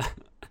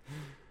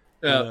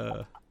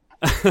 Yeah.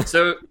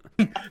 So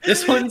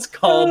this one's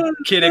called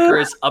Kid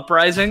Icarus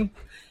Uprising.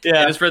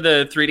 Yeah, it was for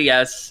the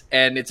 3DS,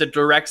 and it's a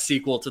direct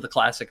sequel to the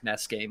classic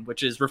NES game,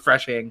 which is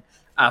refreshing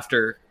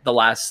after the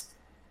last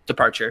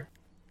departure.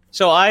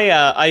 So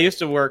I used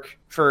to work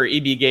for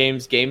EB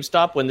Games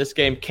GameStop when this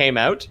game came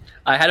out.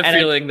 I had a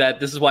feeling that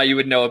this is why you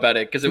would know about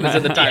it, because it was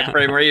in the time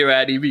frame where you were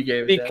at EB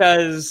Games.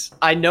 Because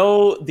I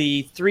know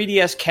the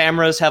 3DS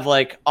cameras have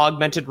like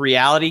augmented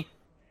reality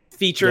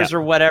features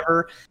or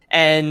whatever,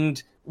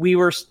 and we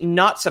were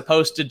not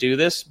supposed to do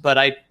this, but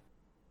I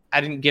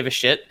didn't give a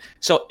shit.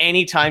 So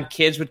anytime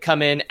kids would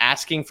come in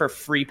asking for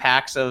free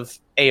packs of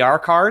AR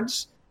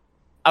cards,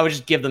 I would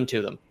just give them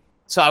to them.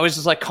 So I was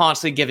just like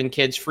constantly giving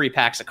kids free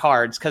packs of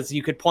cards because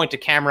you could point a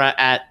camera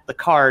at the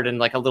card and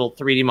like a little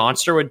 3D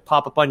monster would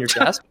pop up on your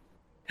desk.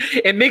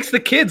 It makes the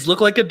kids look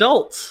like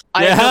adults.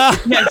 Yeah,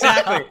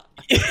 exactly.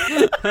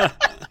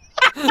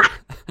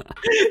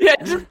 Yeah,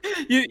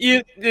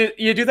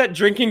 you do that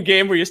drinking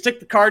game where you stick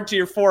the card to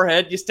your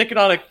forehead, you stick it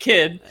on a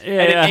kid,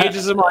 and it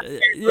ages them on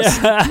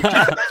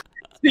camera.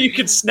 So you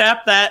can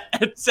snap that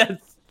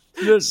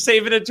and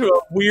save it into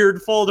a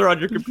weird folder on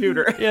your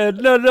computer. Yeah,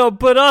 no,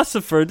 but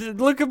Ossifer,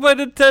 look at my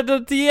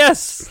Nintendo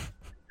DS.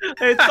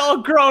 It's all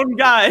grown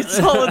guys, it's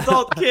all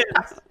adult kids.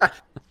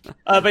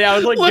 But yeah, I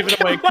was like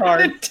giving away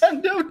cards.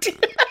 Nintendo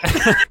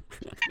DS.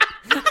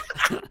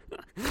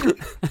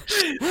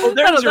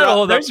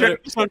 Well, there's your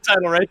episode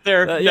title right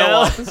there.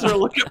 Officer,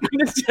 look at my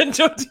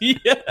Nintendo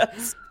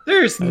DS.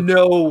 There's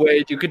no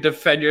way you could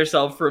defend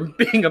yourself from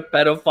being a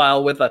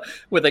pedophile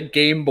with a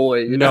Game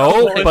Boy.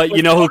 But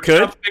you know who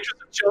could? Pictures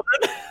of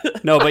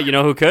children. No, but you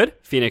know who could?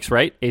 Phoenix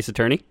Wright, Ace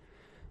Attorney.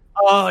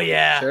 Oh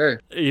yeah, sure.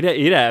 He'd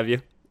have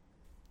you.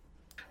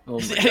 Oh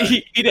my God.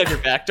 He'd have your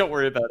back. Don't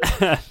worry about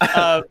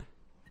it.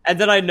 And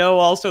then I know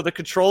also the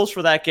controls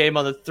for that game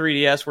on the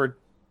 3DS were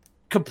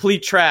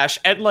complete trash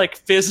and like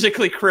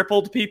physically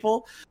crippled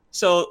people,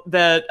 so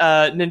that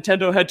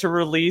Nintendo had to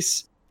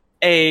release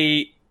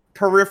a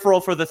peripheral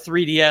for the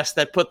 3DS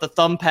that put the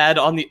thumb pad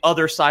on the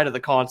other side of the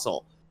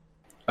console.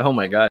 Oh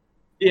my God.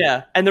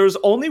 Yeah, and there was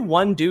only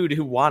one dude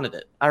who wanted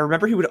it. I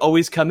remember he would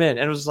always come in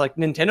and it was like,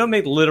 Nintendo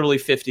made literally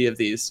 50 of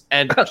these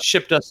and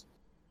shipped us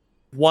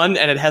one,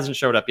 and it hasn't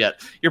showed up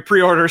yet. Your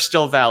pre-order is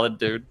still valid,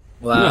 dude.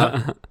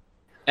 Wow.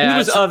 He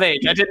was of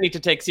age. I didn't need to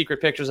take secret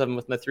pictures of him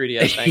with my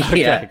 3DS thing.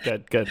 Yeah,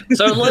 good.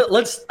 So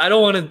let's. I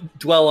don't want to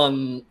dwell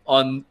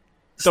on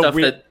stuff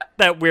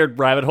that weird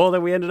rabbit hole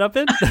that we ended up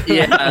in.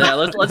 Yeah.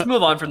 Let's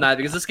move on from that,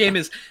 because this game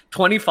is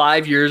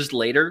 25 years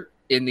later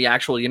in the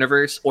actual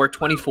universe, or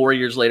 24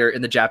 years later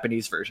in the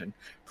Japanese version.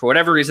 For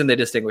whatever reason, they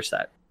distinguish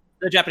that.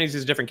 The Japanese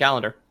is a different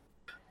calendar.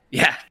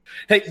 Yeah,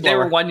 they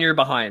were 1 year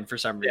behind for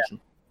some reason.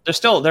 They're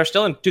still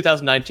in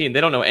 2019.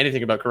 They don't know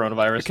anything about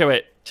coronavirus. Okay,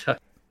 wait.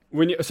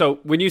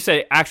 When you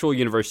say actual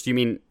universe, do you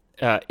mean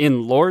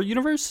in lore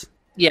universe?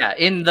 Yeah,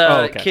 in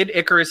the Kid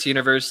Icarus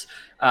universe,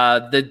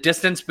 the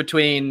distance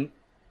between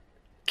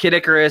Kid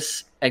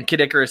Icarus and Kid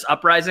Icarus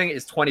Uprising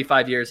is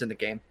 25 years in the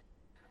game,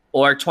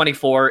 or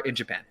 24 in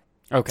Japan.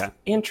 Okay,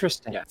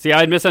 interesting. Yeah. See,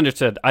 I had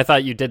misunderstood. I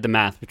thought you did the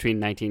math between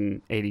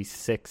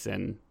 1986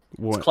 and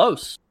it's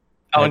close.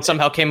 Oh, and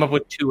somehow came up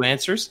with two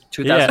answers.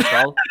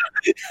 2012.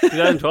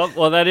 2012.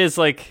 Well,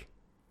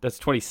 that's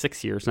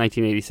 26 years,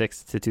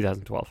 1986 to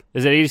 2012.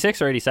 Is it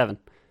 86 or 87?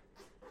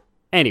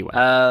 Anyway.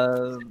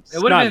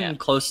 It would have been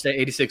close to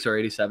 86 or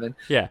 87.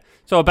 Yeah.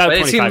 So about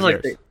 25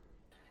 years.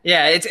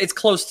 It's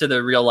close to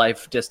the real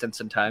life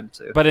distance and time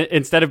too. But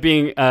instead of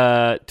being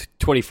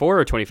 24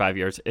 or 25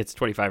 years, it's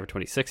 25 or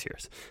 26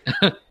 years.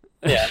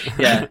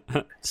 Yeah.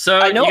 So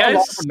I know you guys... a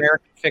lot of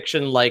American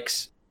fiction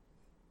likes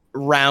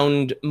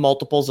round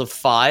multiples of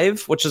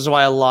 5, which is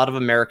why a lot of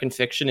American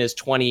fiction is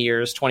 20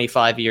 years,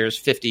 25 years,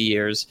 50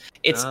 years.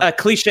 It's a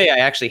cliche I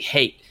actually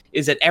hate,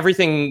 is that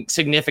everything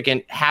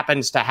significant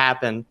happens to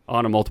happen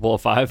on a multiple of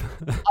 5.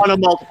 On a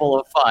multiple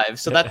of 5.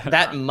 So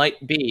that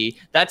might be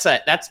that's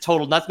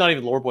not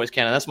even Lore Boys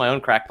canon. That's my own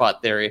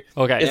crackpot theory.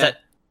 Okay.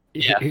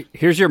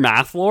 Here's your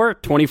math lore.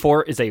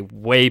 24 is a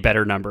way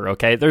better number,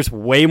 okay? There's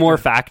way more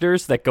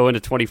factors that go into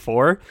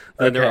 24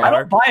 than there are. I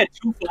don't buy a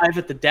 2-5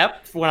 at the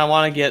depth when I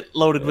want to get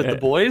loaded with the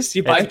boys.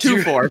 You buy a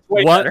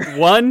 2-4.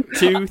 1,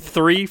 2,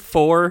 3,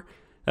 4,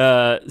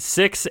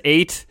 6,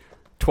 8,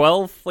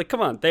 12? Like,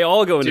 come on. They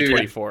all go into Dude.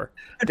 24.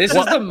 This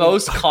is the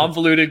most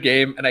convoluted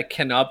game, and I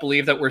cannot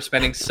believe that we're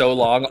spending so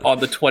long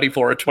on the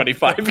 24 or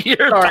 25 year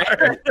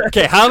part.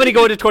 Okay, how many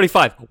go into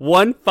 25?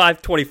 1,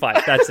 5,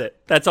 25. That's it.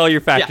 That's all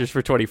your factors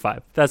for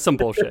 25. That's some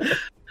bullshit.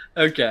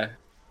 Okay.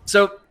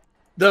 So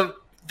the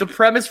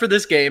premise for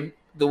this game,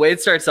 the way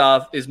it starts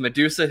off, is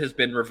Medusa has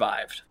been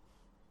revived.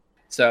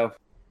 So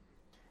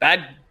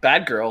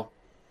bad girl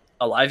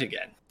alive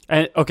again.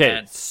 And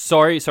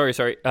sorry.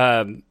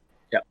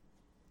 Yep.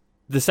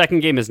 The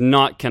second game is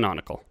not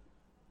canonical.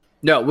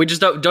 No, we just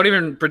don't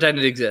even pretend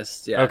it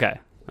exists. Yeah. Okay.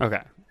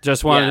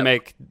 Just wanted to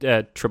make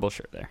a triple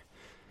sure there.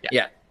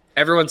 Yeah.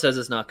 Everyone says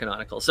it's not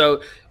canonical.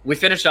 So we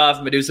finished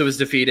off. Medusa was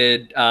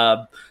defeated.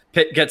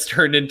 Pitt gets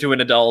turned into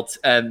an adult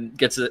and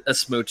gets a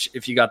smooch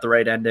if you got the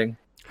right ending.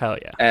 Hell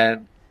yeah.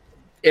 And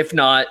if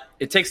not,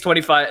 it takes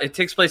place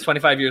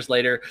 25 years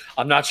later.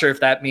 I'm not sure if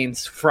that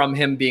means from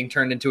him being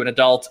turned into an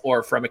adult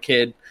or from a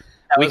kid.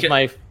 That was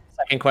my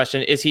second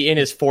question. Is he in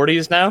his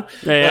 40s now?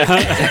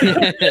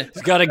 Yeah.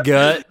 He's got a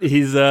gut.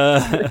 He's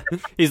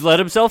let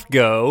himself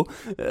go.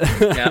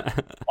 Yeah.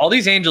 All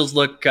these angels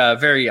look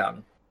very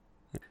young.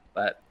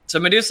 But so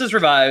Medusa's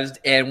revived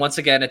and once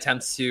again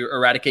attempts to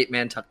eradicate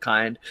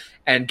mankind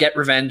and get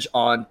revenge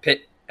on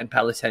Pitt and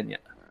Palatina.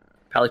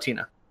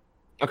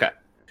 Okay.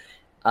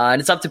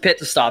 And it's up to Pitt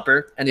to stop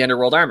her and the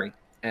Underworld Army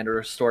and to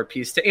restore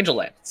peace to Angel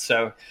Land.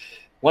 So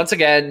once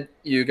again,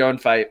 you go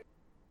and fight.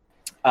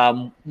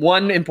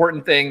 One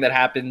important thing that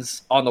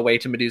happens on the way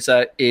to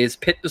Medusa is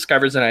Pitt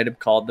discovers an item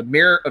called the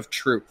Mirror of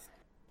Truth.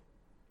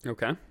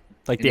 Okay.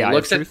 Like the Eye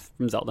of Truth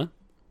from Zelda?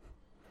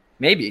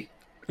 Maybe.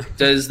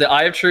 Does the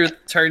Eye of Truth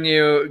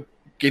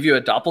give you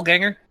a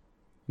doppelganger?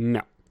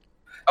 No.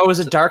 Oh, is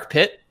it Dark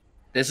Pit?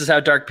 This is how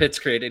Dark Pit's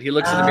created. He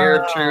looks at the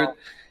Mirror of Truth,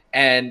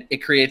 and it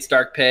creates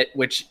Dark Pit,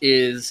 which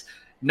is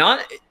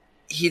not...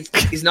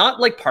 He's not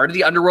like part of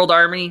the Underworld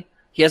Army.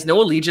 He has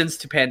no allegiance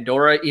to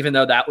Pandora, even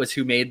though that was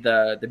who made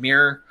the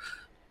mirror.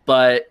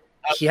 But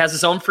he has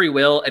his own free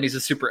will, and he's a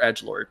super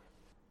edgelord.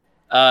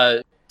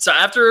 So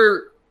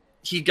after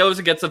he goes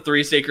and gets the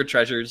 3 sacred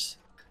treasures,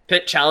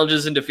 Pitt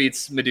challenges and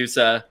defeats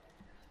Medusa.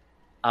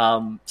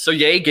 So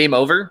yay, game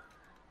over?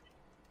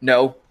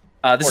 No.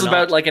 This is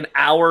about like an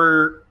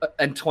hour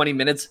and 20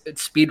 minutes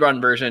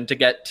speedrun version to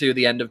get to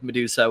the end of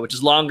Medusa, which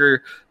is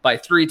longer by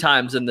 3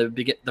 times than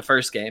the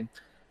first game.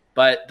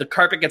 But the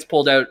carpet gets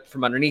pulled out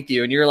from underneath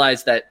you, and you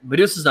realize that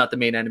Medusa's not the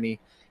main enemy.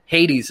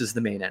 Hades is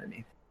the main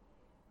enemy.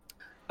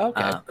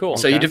 Okay, cool.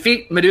 So you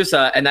defeat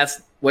Medusa, and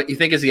that's what you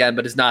think is the end,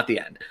 but it's not the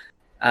end.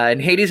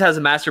 And Hades has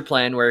a master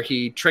plan where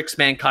he tricks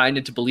mankind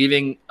into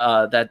believing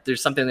that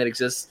there's something that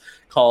exists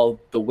called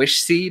the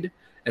Wish Seed,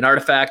 an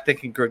artifact that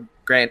can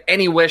grant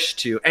any wish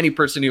to any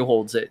person who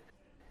holds it.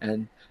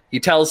 And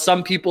he tells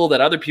some people that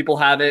other people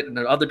have it, and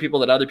other people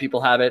that other people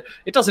have it.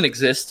 It doesn't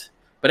exist.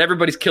 But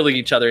everybody's killing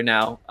each other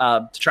now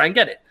to try and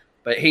get it.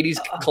 But Hades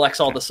collects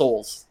all the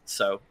souls,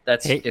 so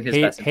that's in his best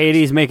interest.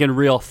 Hades making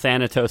real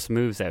Thanatos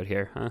moves out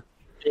here, huh?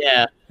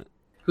 Yeah.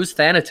 Who's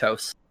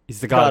Thanatos? He's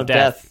the god of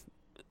death.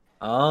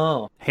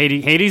 Oh.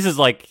 Hades is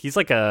he's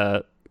like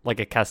a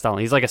Castellan.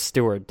 He's like a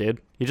steward, dude.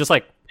 He just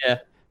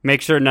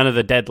make sure none of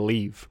the dead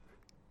leave.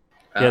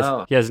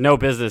 He has no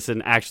business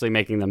in actually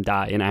making them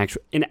die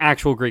in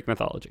actual Greek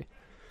mythology.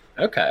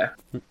 Okay.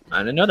 I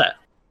didn't know that.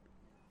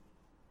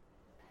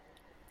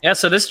 Yeah,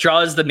 so this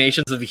draws the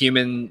nations of the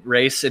human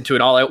race into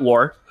an all-out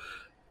war.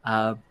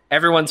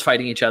 Everyone's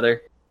fighting each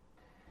other.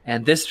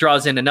 And this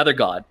draws in another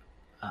god,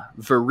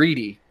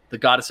 Viridi, the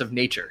goddess of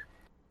nature.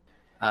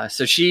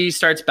 So she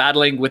starts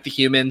battling with the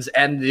humans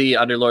and the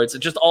underlords.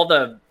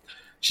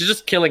 She's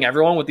just killing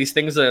everyone with these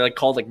things that are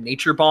called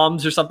nature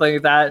bombs or something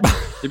like that.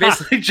 They're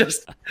basically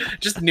just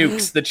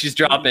nukes that she's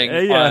dropping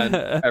on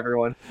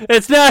everyone.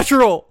 It's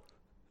natural.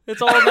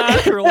 It's all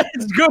natural.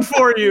 It's good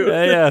for you.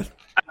 Yeah.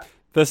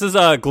 This is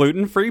a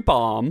gluten-free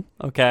bomb,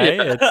 okay?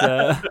 Yeah.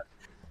 It's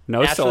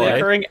no naturally soy.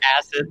 Occurring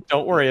acid.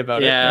 Don't worry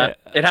about it. Yeah,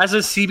 it has a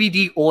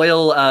CBD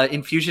oil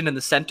infusion in the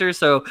center,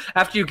 so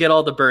after you get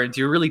all the burns,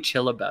 you're really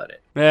chill about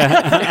it.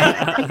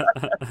 Yeah.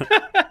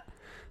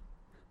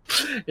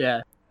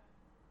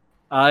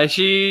 Yeah.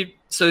 She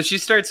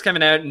starts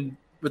coming out and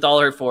with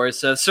all her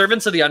force.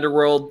 Servants of the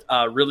Underworld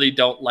really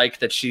don't like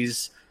that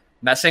she's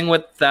messing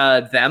with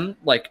them.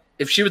 Like,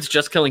 if she was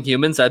just killing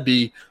humans, that'd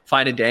be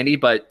fine and dandy,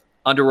 but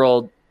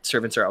Underworld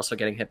servants are also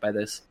getting hit by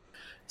this.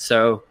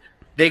 So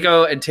they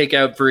go and take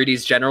out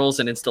Viridi's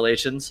generals and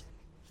installations,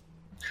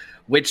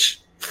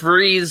 which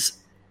frees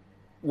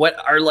what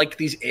are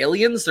these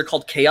aliens. They're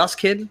called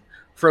Chaoskin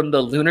from the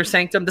Lunar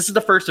Sanctum. This is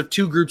the first of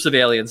 2 groups of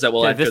aliens that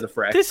will enter the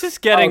fray. This is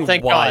getting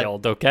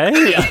wild, God.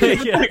 Okay?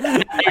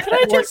 Can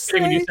I just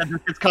say when you said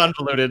it's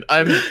convoluted?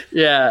 All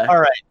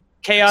right.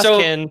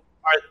 Chaoskin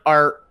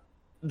are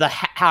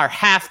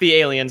half the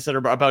aliens that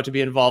are about to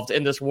be involved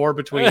in this war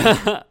between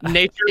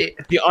nature,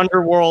 the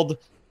underworld,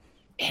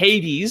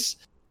 Hades,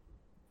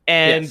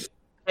 and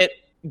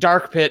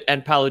Dark Pit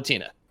and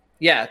Palatina.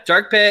 Yeah,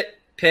 Dark Pit,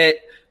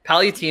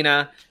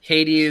 Palatina,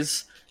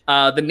 Hades,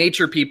 the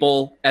nature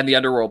people, and the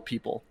underworld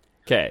people.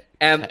 Okay.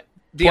 And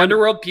the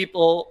underworld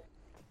people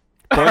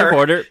Point of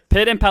order.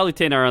 Pit and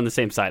Palutena are on the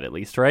same side, at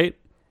least, right?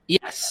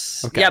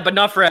 Yes. Okay. Yeah, but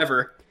not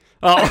forever.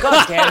 Oh,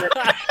 God damn it.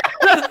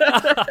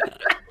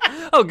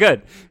 Oh,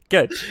 good.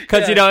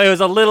 Because, it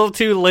was a little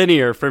too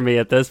linear for me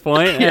at this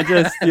point. And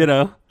just,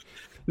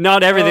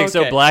 not everything's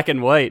so black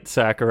and white,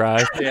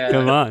 Sakurai. Yeah.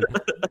 Come on.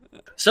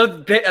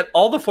 So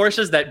all the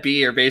forces that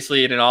be are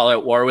basically in an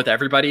all-out war with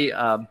everybody.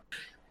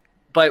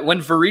 But when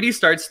Viridi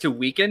starts to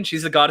weaken,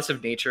 she's the goddess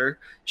of nature.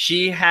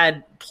 She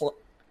had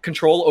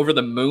control over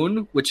the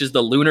moon, which is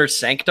the lunar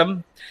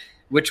sanctum,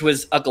 which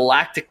was a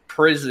galactic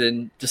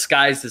prison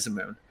disguised as a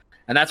moon.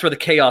 And that's where the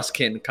Chaos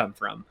Kin come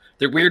from.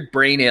 They're weird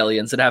brain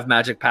aliens that have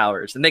magic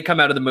powers. And they come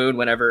out of the moon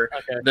whenever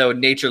the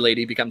nature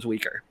lady becomes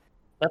weaker.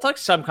 That's like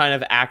some kind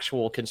of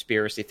actual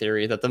conspiracy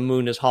theory that the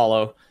moon is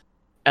hollow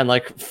and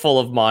like full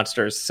of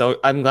monsters. So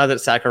I'm glad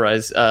that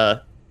Sakurai's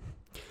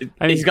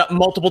he's got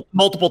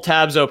multiple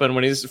tabs open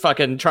when he's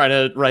fucking trying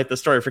to write the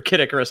story for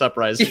Kid Icarus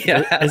Uprising.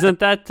 Yeah. Isn't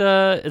that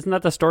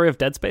the story of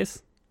Dead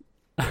Space?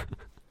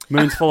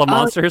 Moon's full of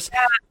monsters.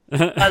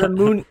 The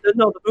moon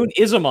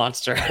is a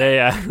monster.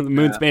 Yeah. The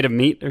moon's made of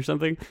meat or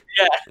something.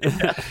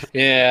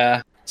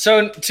 Yeah.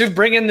 So to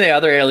bring in the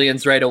other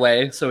aliens right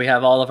away, so we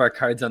have all of our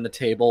cards on the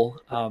table.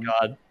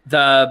 God.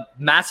 The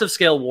massive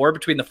scale war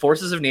between the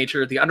forces of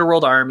nature, the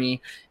underworld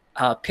army,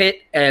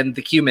 Pit and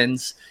the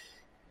humans,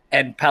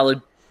 and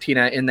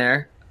Palutena in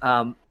there.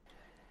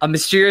 A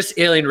mysterious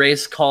alien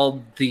race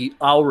called the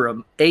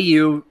Aurum.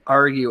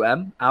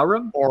 A-U-R-U-M.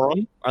 Aurum?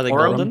 Aurum. Are they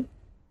Aurum? golden?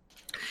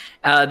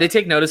 They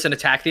take notice and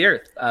attack the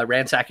Earth,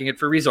 ransacking it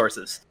for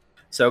resources.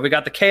 So we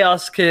got the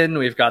Chaoskin,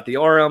 we've got the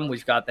Aurum,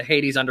 we've got the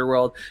Hades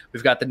underworld,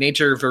 we've got the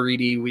nature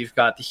Viridi, we've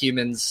got the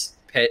humans,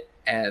 Pit,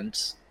 and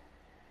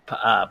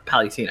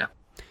Palutena.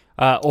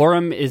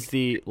 Aurum is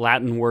the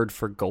Latin word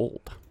for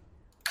gold.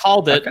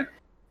 Called it. Okay.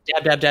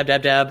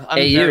 Dab. I'm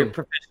very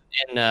proficient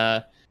in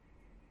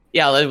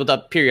with the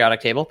periodic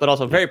table, but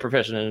also very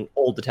proficient in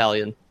Old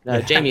Italian.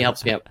 Jamie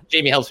helps me out.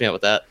 Jamie helps me out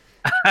with that.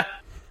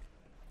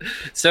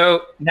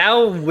 So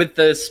now with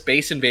the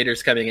space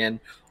invaders coming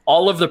in,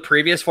 all of the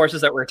previous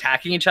forces that were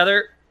attacking each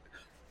other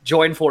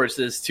join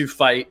forces to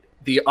fight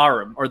the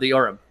Aurum or the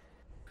Aurum.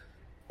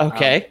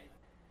 Okay.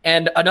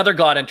 And another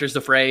god enters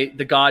the fray,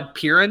 the god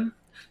Piran,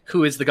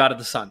 who is the god of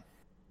the sun.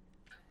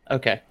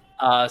 Okay.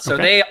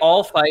 They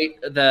all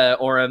fight the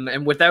Aurum,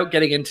 and without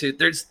getting into,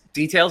 there's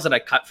details that I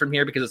cut from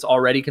here because it's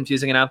already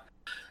confusing enough.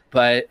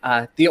 But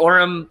the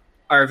Aurum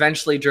are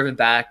eventually driven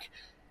back.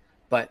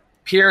 But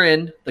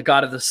Piran, the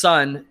god of the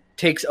sun,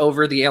 takes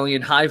over the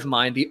alien hive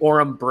mind, the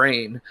Aurum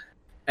brain,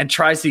 and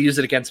tries to use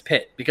it against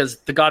Pit because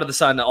the god of the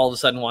sun all of a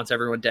sudden wants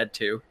everyone dead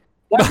too.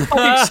 What's the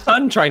fucking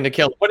sun trying to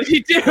kill him? What did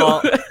he do?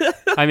 Well,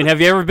 I mean, have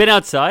you ever been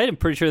outside? I'm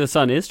pretty sure the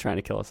sun is trying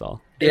to kill us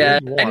all. Yeah,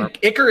 and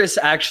Icarus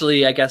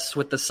actually, I guess,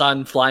 with the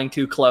sun flying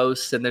too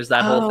close, and there's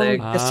that whole thing.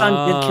 The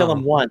sun did kill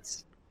him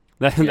once.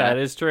 That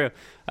is true.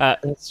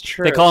 That's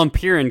true. They call him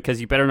Piran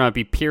because you better not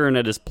be peering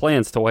at his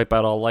plans to wipe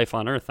out all life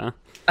on Earth, huh?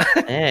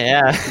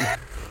 Yeah.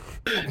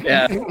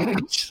 Yeah.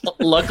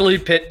 Luckily,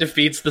 Pit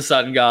defeats the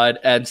sun god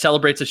and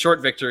celebrates a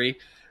short victory.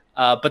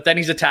 But then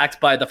he's attacked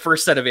by the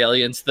first set of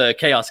aliens, the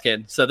Chaos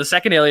Kin. So the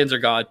second aliens are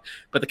gone,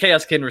 but the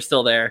Chaos Kin were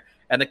still there.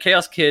 And the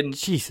Chaos Kin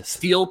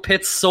steal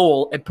Pit's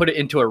soul and put it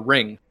into a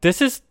ring.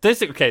 This is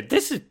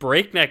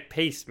breakneck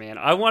pace, man.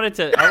 I wanted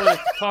to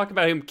talk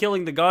about him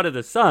killing the god of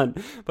the sun,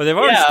 but they've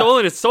already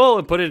stolen his soul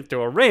and put it into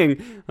a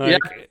ring.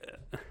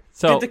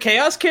 So did the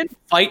Chaos Kin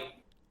fight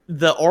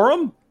the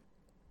Aurum?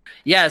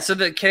 Yeah, so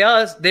the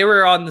Chaos, they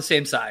were on the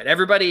same side.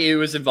 Everybody who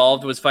was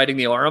involved was fighting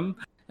the Aurum,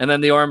 and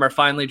then the Aurum are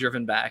finally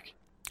driven back.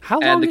 How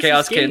long is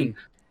Chaos this game?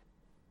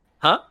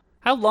 Huh?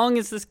 How long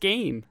is this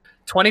game?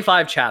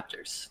 25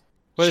 chapters.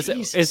 What is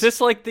it? Is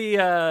this like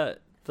the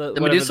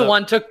Medusa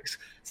one took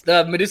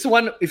the Medusa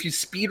one? If you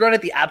speed run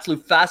it the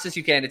absolute fastest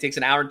you can, it takes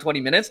an hour and 20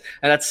 minutes,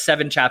 and that's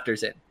 7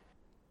 chapters in.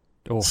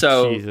 Oh,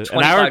 so Jesus.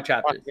 25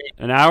 chapters.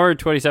 An hour and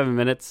 27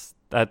 minutes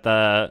for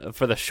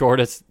the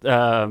shortest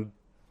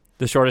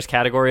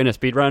category in a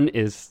speed run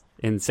is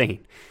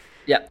insane.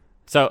 Yeah.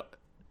 So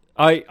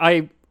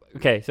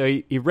so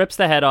he rips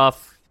the head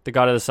off the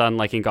god of the sun,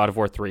 like in God of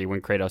War 3 when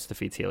Kratos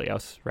defeats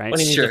Helios, right? When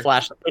he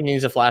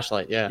needs a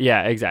flashlight, yeah.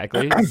 Yeah,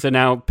 exactly. So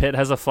now Pit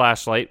has a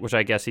flashlight, which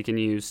I guess he can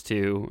use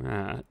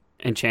to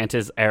enchant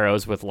his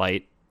arrows with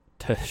light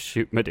to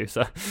shoot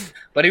Medusa.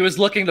 But he was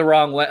looking the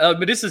wrong way.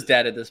 Medusa's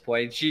dead at this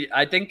point.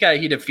 I think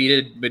he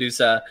defeated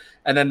Medusa,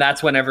 and then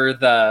that's whenever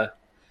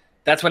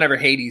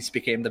Hades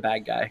became the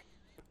bad guy.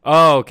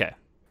 Oh, okay.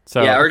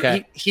 So yeah,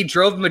 or he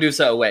drove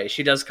Medusa away.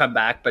 She does come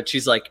back, but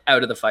she's like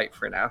out of the fight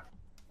for now.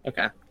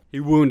 Okay. He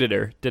wounded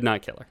her, did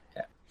not kill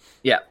her.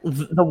 Yeah.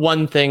 The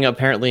one thing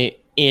apparently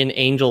in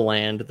Angel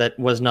Land that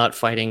was not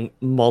fighting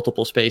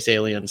multiple space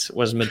aliens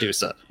was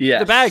Medusa. Yeah.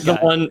 The bad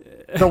guy.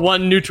 The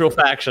one neutral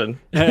faction.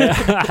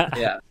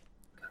 Yeah.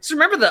 So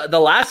remember the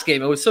last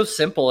game, it was so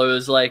simple. It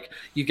was like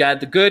you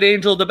got the good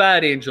angel, the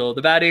bad angel.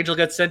 The bad angel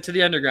gets sent to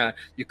the underground.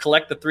 You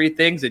collect the 3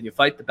 things and you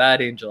fight the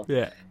bad angel.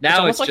 Yeah.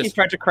 Now it's like he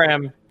tried to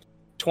cram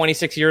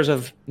 26 years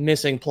of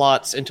missing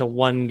plots into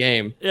one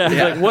game. Yeah.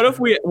 Like, what if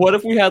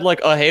we had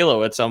like a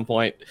Halo at some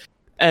point?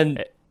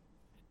 And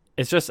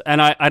it's just,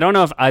 and I don't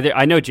know if either,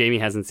 I know Jamie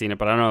hasn't seen it,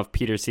 but I don't know if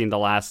Peter's seen the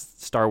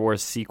last Star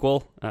Wars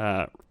sequel,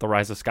 The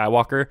Rise of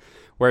Skywalker,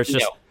 where it's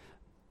just,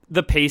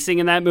 the pacing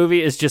in that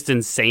movie is just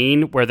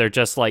insane, where they're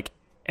just like,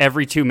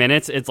 every 2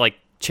 minutes, it's like,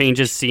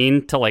 changes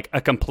scene to like a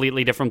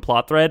completely different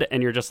plot thread,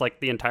 and you're just like,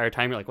 the entire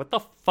time, you're like, what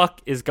the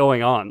fuck is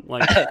going on?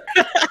 Like,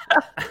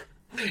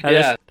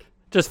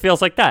 just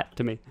feels like that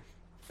to me.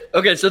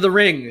 Okay, so the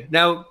ring.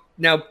 Now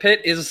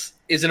Pitt is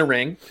in a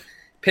ring.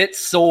 Pitt's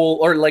soul,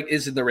 or like,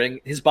 is in the ring.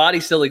 His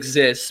body still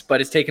exists, but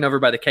it's taken over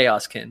by the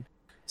Chaoskin.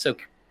 So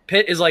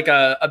Pitt is like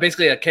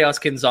basically a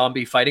Chaoskin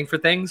zombie fighting for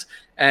things,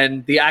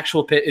 and the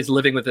actual Pitt is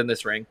living within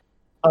this ring.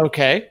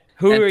 Okay.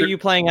 Who are you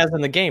playing as in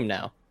the game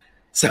now?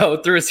 So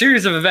through a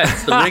series of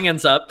events, the ring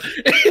ends up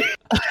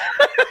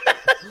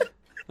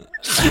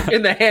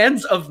in the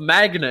hands of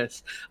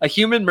Magnus, a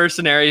human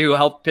mercenary who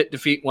helped Pitt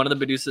defeat one of the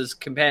Medusa's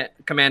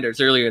commanders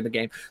earlier in the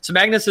game. So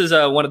Magnus is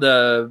one of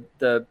the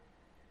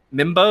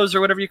Mimbos, or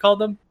whatever you call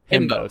them.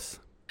 Himbos,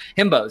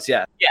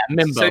 yeah. Yeah,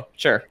 Mimbo. So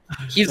sure.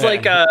 He's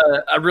like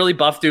a really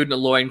buff dude in a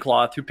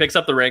loincloth who picks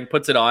up the ring,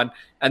 puts it on,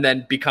 and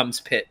then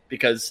becomes Pitt,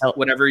 because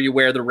whenever you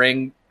wear the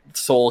ring,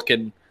 soul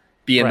can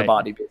be in the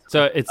body. Basically.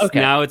 So it's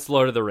now it's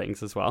Lord of the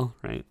Rings as well,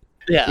 right?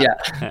 Yeah.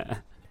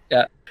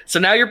 So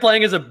now you're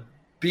playing as a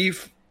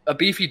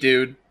beefy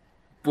dude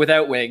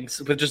without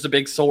wings, with just a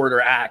big sword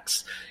or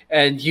axe,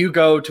 and you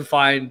go to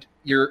find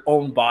your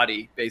own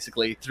body,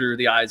 basically, through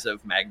the eyes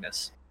of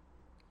Magnus.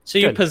 So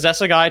you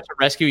possess a guy to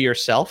rescue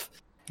yourself?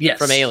 Yes.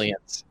 From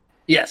aliens?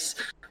 Yes.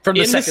 From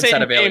the second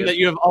set of aliens. In the same game that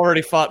you have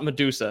already fought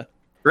Medusa?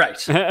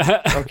 Right.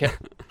 Okay.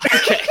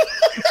 Okay.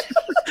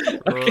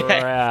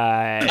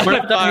 Right. We're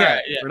not done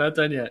yet. We're not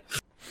done yet.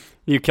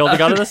 You killed the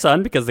god of the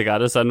sun because the god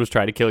of the sun was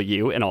trying to kill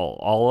you and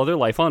all other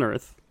life on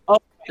Earth. Oh,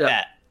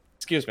 yeah.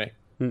 Excuse me.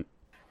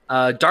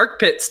 Dark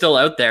Pit's still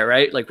out there,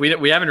 right? Like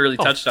we haven't really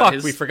touched on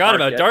his. We forgot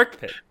about Dark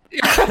Pit.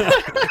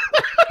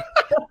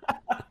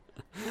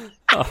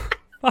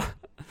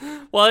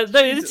 Well,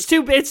 it's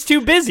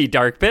too busy,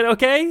 Dark Pit.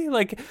 Okay,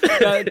 like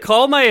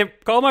call my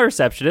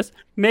receptionist,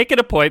 make an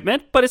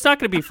appointment, but it's not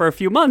going to be for a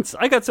few months.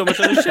 I got so much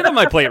other shit on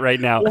my plate right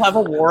now. We'll have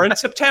a war in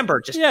September.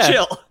 Just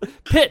chill.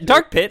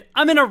 Dark Pit.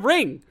 I'm in a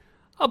ring.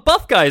 A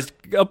buff guy's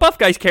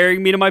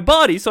carrying me to my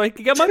body so I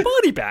can get my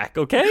body back.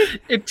 Okay.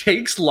 It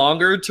takes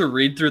longer to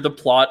read through the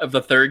plot of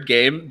the third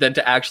game than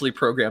to actually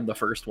program the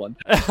first one.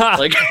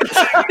 Like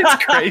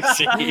it's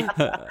crazy.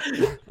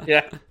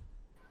 Yeah.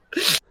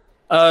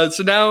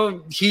 So now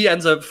he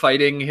ends up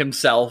fighting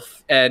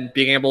himself and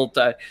being able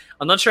to.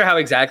 I'm not sure how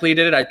exactly he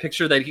did it. I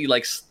picture that he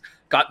like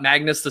got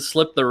Magnus to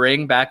slip the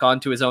ring back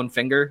onto his own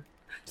finger.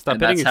 Stop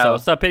hitting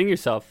yourself. Stop hitting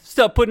yourself.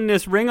 Stop putting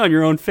this ring on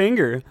your own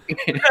finger.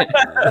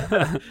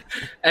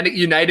 And it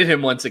united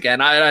him once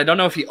again. I don't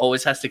know if he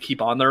always has to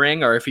keep on the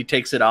ring, or if he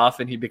takes it off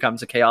and he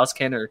becomes a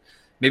Chaoskin, or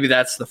maybe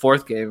that's the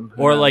fourth game.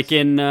 Or like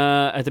in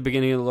at the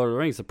beginning of the Lord of the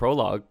Rings, the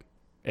prologue,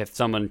 if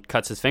someone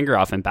cuts his finger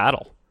off in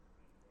battle,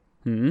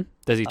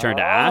 does he turn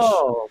to ash?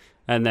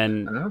 And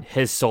then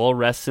his soul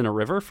rests in a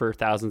river for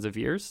thousands of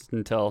years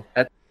until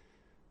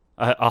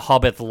a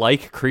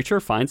hobbit-like creature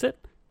finds it?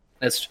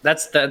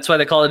 That's why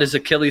they call it his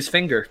Achilles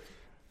finger.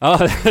 Oh,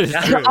 that is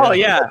true. Oh,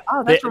 yeah.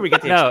 Oh, that's where we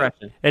get the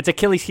expression. It's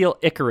Achilles heel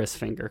Icarus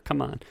finger.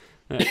 Come on.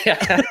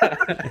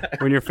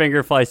 When your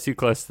finger flies too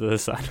close to the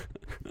sun.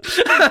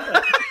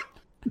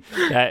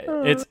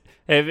 It's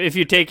if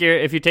you take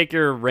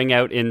your ring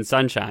out in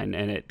sunshine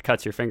and it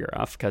cuts your finger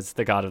off because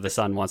the god of the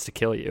sun wants to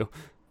kill you.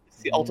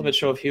 It's the ultimate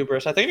show of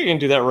hubris. I think you can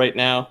do that right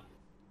now.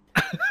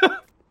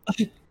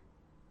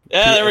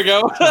 Yeah, there we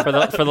go. For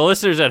the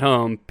listeners at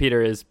home,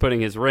 Peter is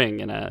putting his ring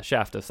in a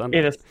shaft of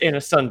sunlight. In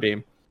a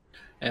sunbeam.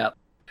 Yeah.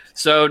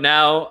 So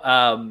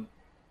now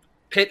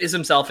Pitt is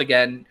himself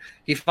again.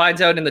 He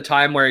finds out in the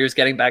time where he was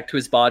getting back to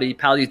his body,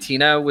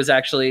 Palutena was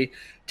actually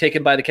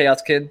taken by the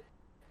Chaoskin.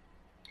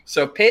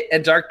 So Pitt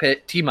and Dark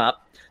Pit team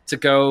up to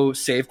go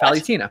save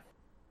Palutena.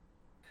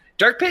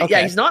 Dark Pit,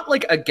 yeah, he's not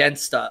like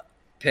against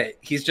Pitt.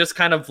 He's just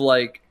kind of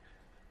like,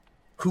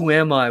 who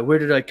am I? Where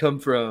did I come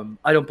from?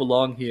 I don't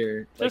belong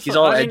here. Like he's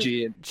all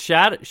edgy. And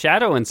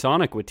Shadow and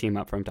Sonic would team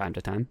up from time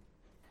to time.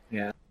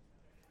 Yeah.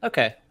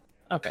 Okay.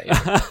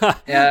 Yeah.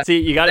 Yeah. See,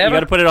 you got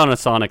to put it on a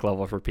Sonic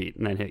level for Pete,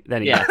 and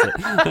then he gets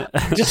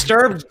it.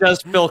 Disturbed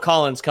does Phil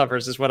Collins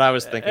covers is what I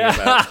was thinking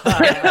about.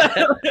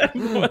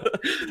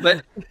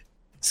 But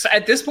so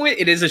at this point,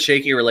 it is a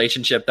shaky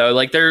relationship, though.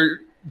 Like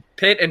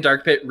Pitt and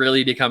Dark Pit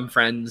really become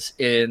friends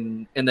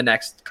in the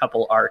next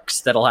couple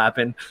arcs that'll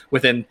happen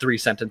within 3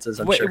 sentences,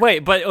 I'm sure.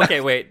 Wait.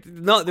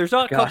 No, there's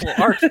not a couple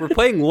arcs. We're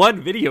playing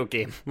one video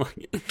game.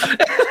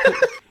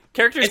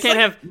 Characters can't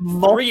have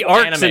 3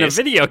 arcs in a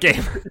video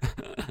game.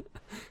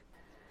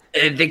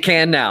 They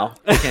can now.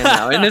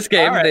 In this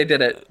game, right. They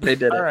did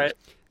it. All right.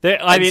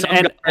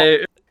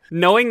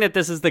 Knowing that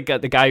this is the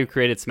guy who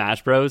created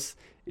Smash Bros.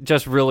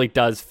 Just really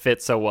does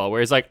fit so well, where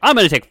he's like, I'm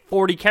going to take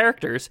 40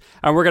 characters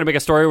and we're going to make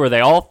a story where they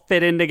all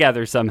fit in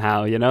together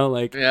somehow, you know?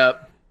 Like,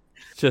 yep.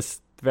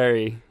 Just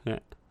very. Yeah,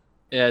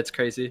 it's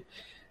crazy.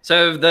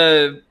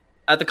 So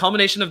at the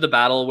culmination of the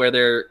battle, where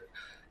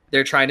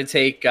they're trying to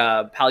take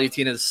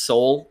Palutena's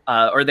soul,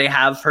 or they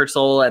have her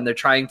soul, and they're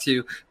trying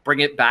to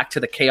bring it back to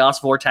the Chaos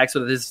Vortex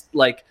with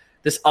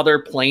this other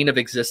plane of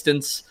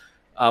existence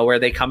where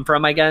they come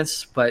from, I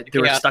guess. But they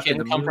were stuck in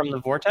the come from the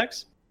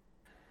vortex.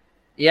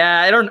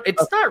 Yeah,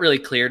 it's not really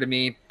clear to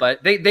me,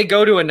 but they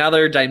go to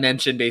another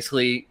dimension,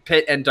 basically.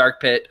 Pit and Dark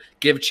Pit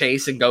give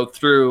chase and go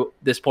through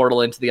this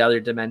portal into the other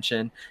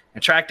dimension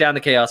and track down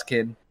the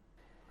Chaoskin.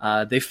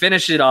 They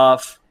finish it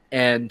off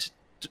and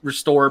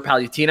restore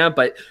Palutena,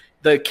 but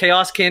the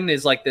Chaoskin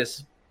is like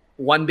this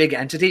one big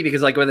entity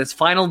because like with its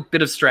final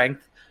bit of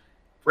strength,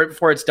 right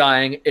before it's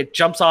dying, it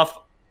jumps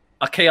off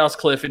a chaos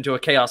cliff into a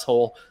chaos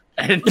hole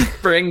and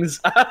brings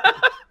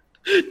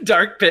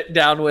Dark Pit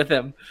down with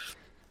him.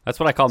 That's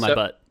what I call my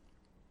butt.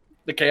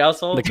 The chaos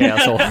hole? The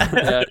chaos hole.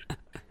 Yeah.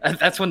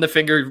 That's when the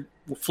finger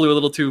flew a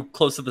little too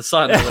close to the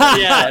sun.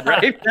 Yeah,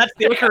 right? That's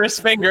the Icarus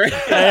finger.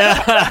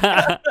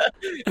 Yeah.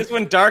 It's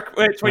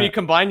when you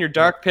combine your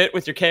Dark Pit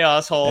with your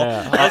chaos hole.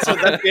 Yeah. That's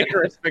the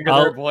Icarus finger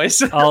there,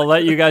 boys. I'll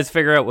let you guys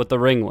figure out what the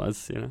ring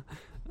was, you know.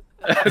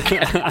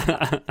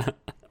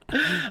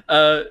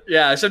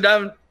 Yeah, so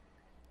now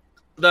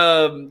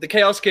the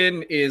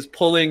Chaoskin is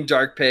pulling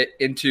Dark Pit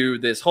into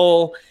this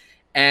hole,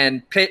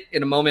 and Pit,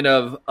 in a moment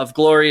of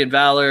glory and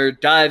valor,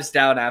 dives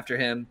down after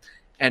him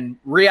and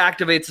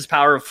reactivates his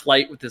power of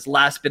flight with his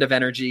last bit of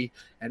energy,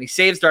 and he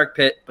saves Dark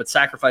Pit, but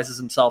sacrifices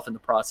himself in the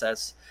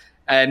process.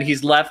 And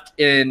he's left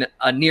in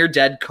a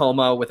near-dead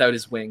coma without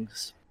his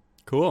wings.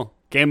 Cool.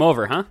 Game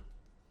over, huh?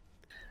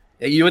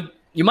 You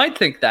might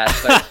think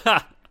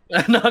that,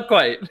 but not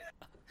quite.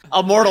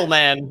 A mortal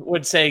man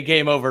would say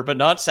game over, but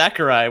not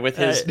Sakurai with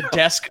his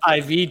desk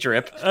IV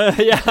drip.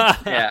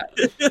 Yeah.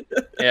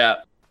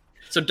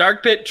 So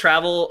Dark Pit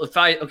so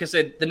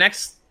the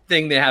next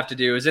thing they have to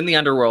do is in the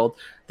underworld,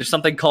 there's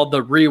something called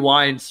the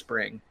Rewind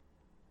Spring.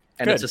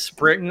 And It's a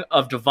spring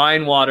of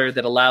divine water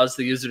that allows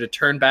the user to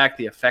turn back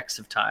the effects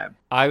of time.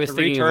 I was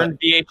thinking return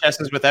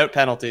VHSs without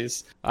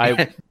penalties.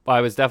 I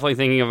was definitely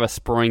thinking of a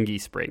springy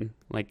spring,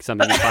 like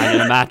something you find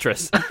in a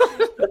mattress.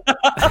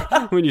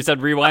 When you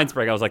said rewind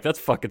spring, I was like, that's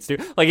fucking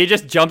stupid. Like, he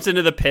just jumps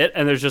into the pit,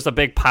 and there's just a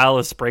big pile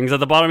of springs at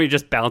the bottom. He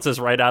just bounces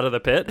right out of the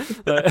pit.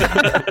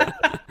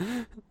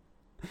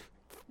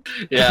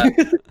 Yeah.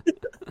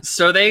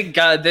 So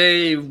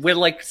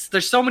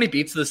there's so many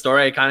beats of the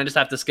story, I kind of just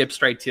have to skip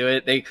straight to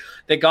it.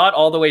 They got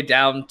all the way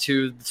down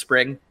to the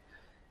spring.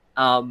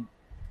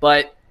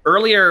 But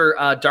earlier,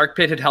 Dark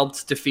Pit had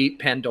helped defeat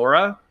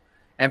Pandora,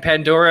 and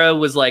Pandora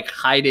was like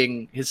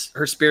hiding,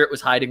 her spirit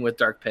was hiding with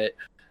Dark Pit.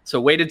 So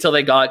waited till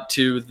they got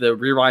to the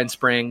Rewind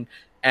Spring,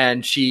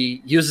 and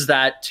she uses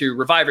that to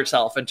revive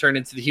herself and turn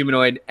into the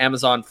humanoid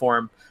Amazon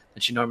form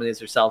that she normally is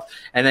herself.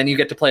 And then you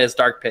get to play as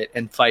Dark Pit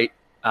and fight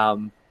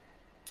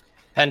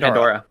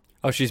Pandora.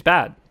 Oh, she's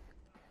bad.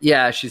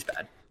 Yeah, she's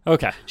bad.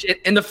 Okay.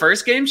 In the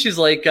first game, she's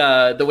like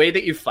the way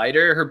that you fight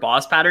her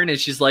boss pattern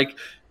is she's like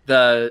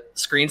the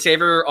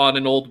screensaver on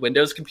an old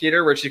Windows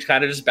computer where she's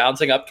kind of just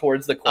bouncing up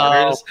towards the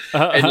corners,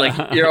 and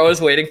like you're always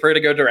waiting for her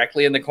to go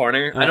directly in the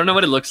corner. I don't know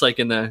what it looks like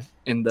in the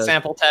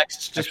sample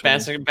text, just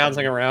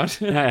bouncing around.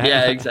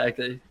 Yeah,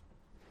 exactly.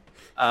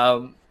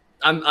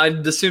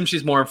 I'd assume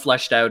she's more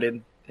fleshed out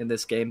in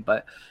this game,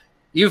 but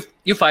you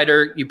fight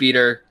her, you beat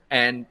her,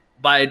 and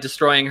by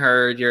destroying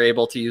her, you're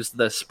able to use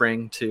the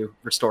spring to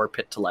restore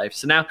Pit to life.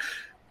 So now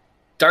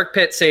Dark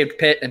Pit saved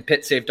Pit and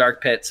Pit saved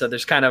Dark Pit. So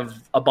there's kind of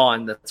a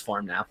bond that's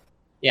formed now.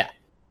 Yeah.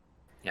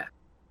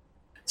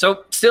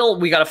 So still,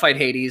 we got to fight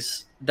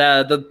Hades.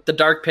 The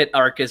Dark Pit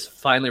arc is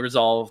finally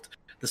resolved.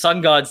 The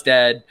Sun God's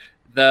dead.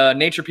 The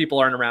nature people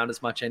aren't around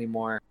as much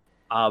anymore.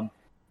 What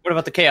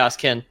about the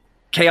Chaoskin?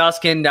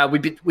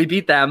 Chaoskin, we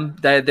beat them.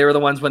 They were the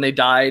ones when they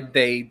died.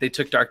 They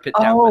took Dark Pit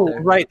down with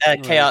her. Right.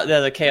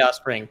 The Chaos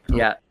Spring.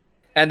 Yeah.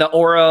 And the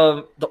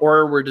Aura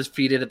were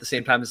defeated at the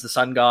same time as the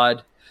Sun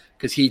God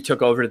because he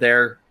took over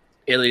their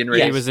alien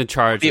race. He was in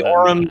charge. The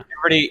Aurum,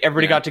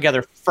 everybody got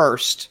together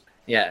first.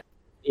 Yeah,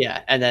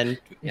 and then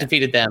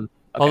defeated them.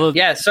 Okay.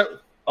 Although, so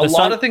a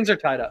lot of things are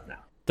tied up now.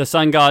 The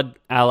Sun God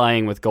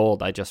allying with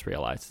gold, I just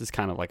realized, is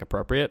kind of like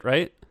appropriate,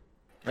 right?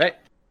 Right.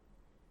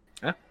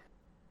 Yeah.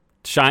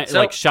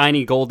 Like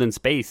shiny gold in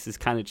space is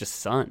kind of just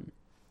sun,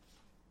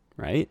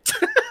 right?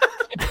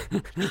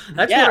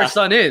 That's what our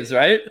sun is,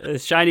 right?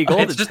 It's shiny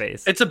gold in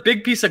space. It's a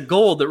big piece of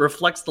gold that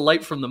reflects the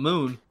light from the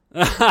moon.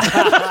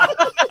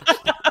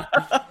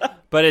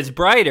 But it's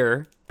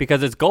brighter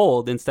because it's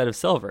gold instead of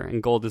silver,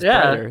 and gold is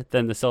brighter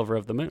than the silver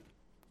of the moon.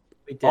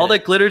 All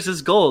that glitters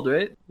is gold,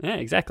 right? Yeah,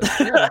 exactly.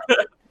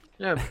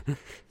 Yeah.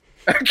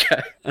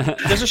 Okay.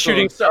 There's a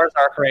shooting stars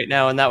arc right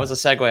now, and that was a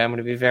segue. I'm going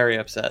to be very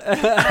upset.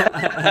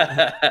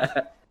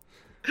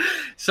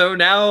 So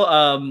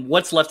now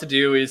what's left to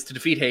do is to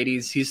defeat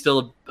Hades. He's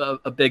still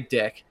a big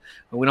dick,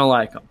 but we don't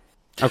like him.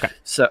 Okay.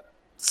 So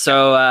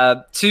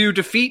to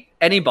defeat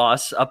any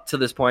boss up to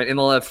this point,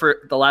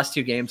 for the last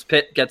two games,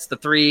 Pit gets the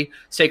 3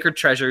 sacred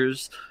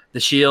treasures, the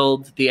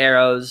shield, the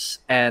arrows,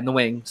 and the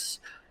wings.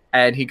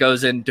 and he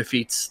goes and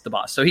defeats the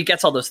boss. So he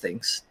gets all those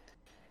things.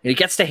 And he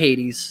gets to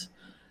Hades,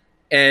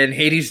 and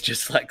Hades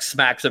just like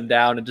smacks him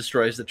down and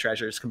destroys the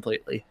treasures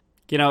completely.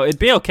 You know, it'd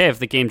be okay if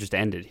the game just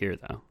ended here,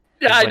 though.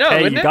 Yeah, I know.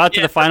 Hey, you got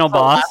to the final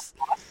boss.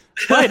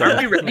 Are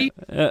we ready?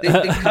 They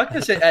cut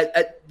us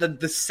at the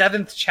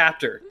 7th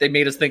chapter. They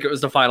made us think it was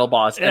the final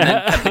boss, and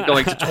then kept it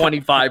going to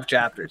 25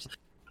 chapters.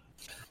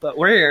 But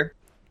we're here.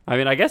 I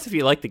mean, I guess if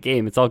you like the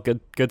game, it's all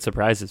good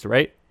surprises,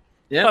 right?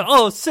 Yeah. But,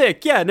 oh,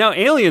 sick. Yeah, now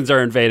aliens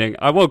are invading.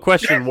 I won't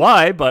question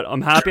why, but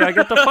I'm happy I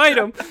get to fight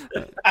them.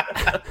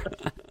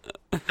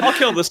 I'll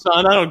kill the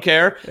sun. I don't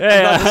care.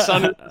 Yeah. The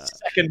sun is the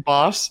second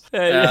boss.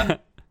 Yeah.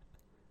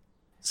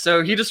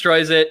 So he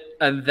destroys it,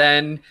 and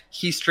then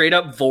he straight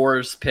up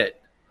vores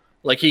Pit.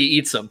 Like, he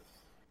eats him.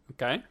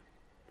 Okay.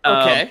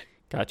 Okay.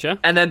 Gotcha.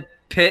 And then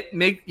Pit,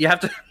 you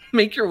have to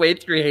make your way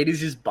through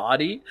Hades'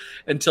 body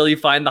until you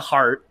find the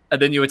heart,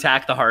 and then you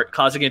attack the heart,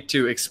 causing it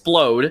to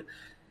explode.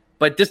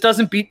 But this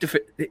doesn't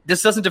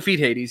defeat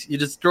Hades. You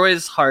destroy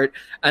his heart,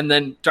 and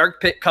then Dark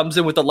Pit comes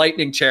in with a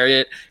lightning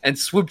chariot and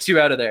swoops you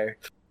out of there.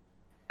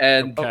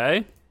 And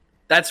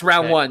that's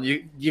round one.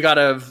 You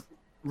gotta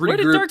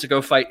regroup to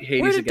go fight Hades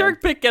again. Where did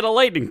Dark Pit get a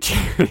lightning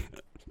chariot?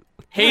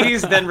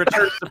 Hades then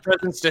returns the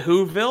presents to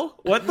Whoville?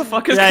 What the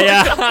fuck is going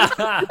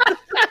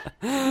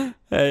on?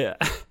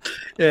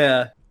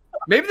 Yeah.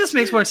 Maybe this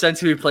makes more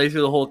sense if we play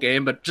through the whole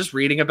game, but just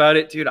reading about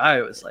it, dude,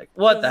 I was like,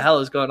 what the hell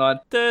is going on?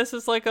 This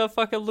is like a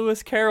fucking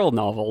Lewis Carroll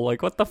novel.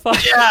 Like, what the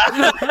fuck?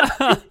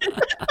 Yeah.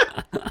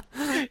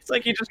 It's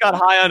like he just got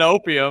high on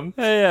opium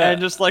and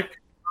just like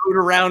rode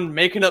around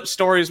making up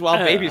stories while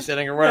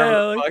babysitting or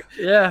whatever the fuck.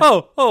 Yeah.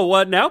 Oh,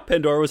 what now?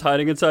 Pandora was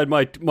hiding inside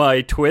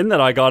my twin that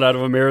I got out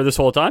of a mirror this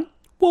whole time?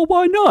 Well,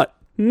 why not?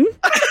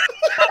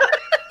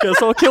 Guess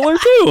I'll kill her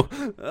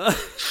too.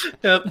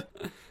 Yep.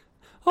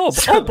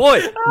 Oh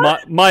boy,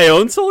 my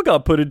own soul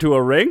got put into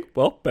a ring.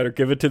 Well, better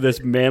give it to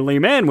this manly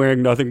man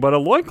wearing nothing but a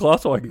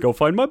loincloth so I can go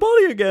find my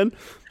body again.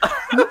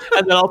 And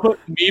then I'll put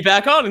me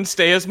back on and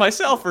stay as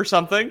myself or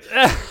something.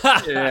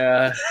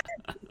 Yeah.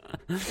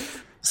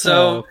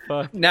 So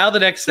now the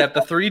next step,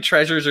 the 3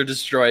 treasures are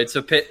destroyed.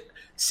 So Pit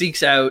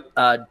seeks out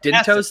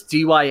Dyntos,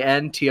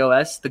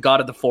 Dyntos, the god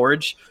of the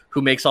forge,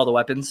 who makes all the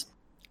weapons.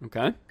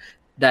 Okay.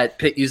 That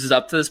Pit uses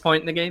up to this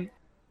point in the game.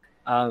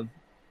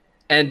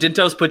 And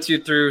Dyntos puts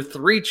you through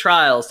 3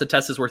 trials to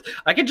test his worth.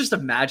 I can just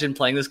imagine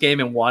playing this game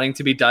and wanting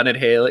to be done at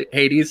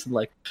Hades. And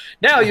like,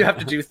 now you have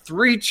to do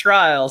 3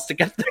 trials to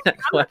get the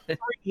next weapon.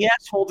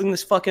 Yes, holding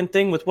this fucking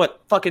thing with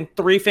fucking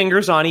 3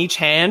 fingers on each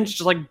hand,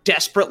 just like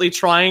desperately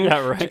trying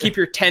to keep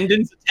your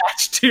tendons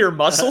attached to your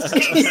muscles.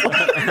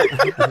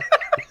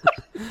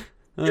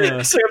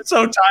 I'm so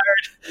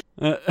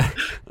tired.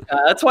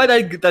 That's why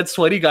that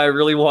sweaty guy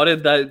really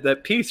wanted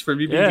that piece from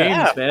BB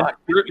Games, man.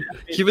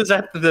 He was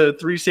at the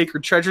 3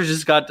 sacred treasures,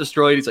 just got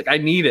destroyed. He's like, I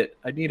need it.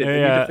 I need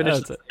to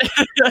finish it.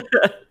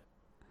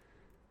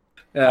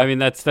 Yeah. I mean,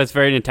 that's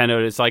very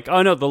Nintendo. It's like,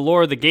 oh no, the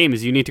lore of the game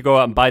is you need to go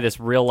out and buy this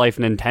real life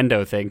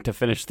Nintendo thing to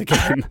finish the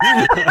game.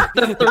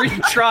 The 3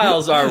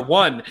 trials are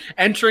 1,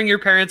 entering your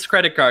parents'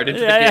 credit card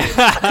into the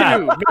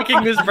game. 2,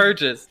 making this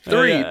purchase.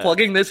 3,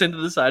 plugging this into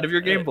the side of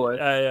your Game Boy.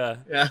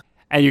 Yeah.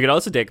 And you can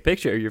also take a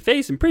picture of your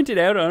face and print it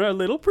out on our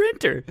little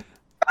printer.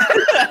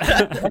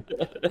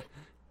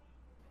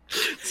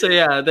 So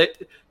yeah,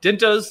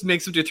 Dyntos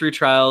makes him do 3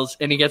 trials,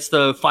 and he gets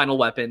the final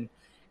weapon.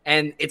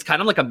 And it's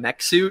kind of like a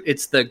mech suit.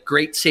 It's the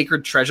Great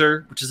Sacred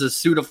Treasure, which is a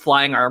suit of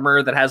flying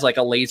armor that has like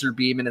a laser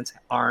beam in its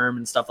arm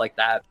and stuff like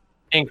that.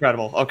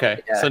 Incredible.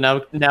 Okay. Yeah. So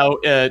now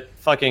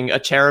fucking a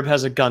cherub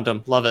has a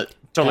Gundam. Love it.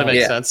 Totally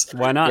makes sense.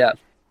 Why not?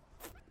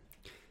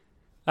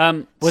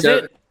 Yeah.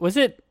 Was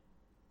it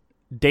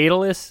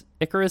Daedalus,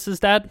 Icarus's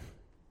dad?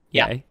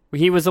 Yeah.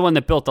 He was the one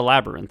that built the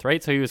labyrinth,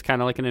 right? So he was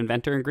kind of like an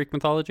inventor in Greek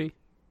mythology?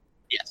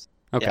 Yes.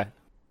 Okay. Yeah.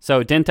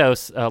 So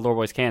Dyntos, Lore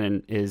Boys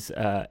canon, is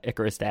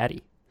Icarus'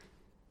 daddy.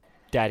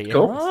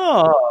 Cool.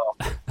 Oh.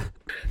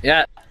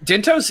 Yeah,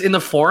 Dyntos in the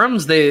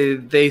forums,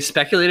 they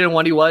speculated on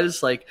what he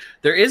was. Like,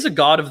 there is a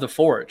god of the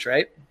forge,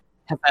 right?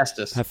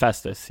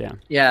 Hephaestus, yeah.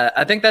 Yeah,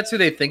 I think that's who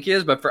they think he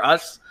is, but for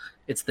us,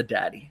 it's the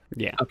daddy.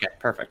 Yeah. Okay,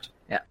 perfect.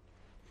 Yeah.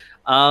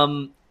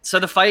 So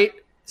the fight,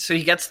 so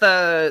he gets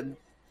the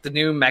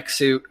new mech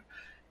suit,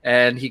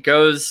 and he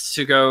goes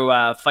to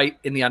go fight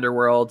in the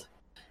underworld.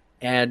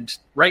 And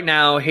right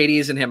now,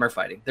 Hades and him are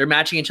fighting. They're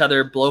matching each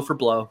other blow for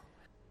blow.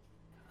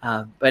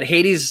 But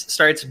Hades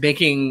starts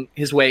making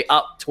his way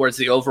up towards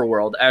the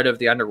overworld, out of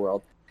the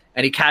underworld,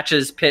 and he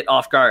catches Pit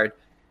off guard,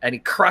 and he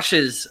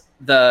crushes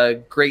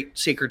the Great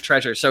Sacred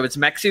Treasure. So its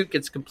mech suit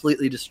gets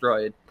completely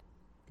destroyed.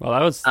 Well,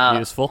 that was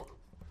useful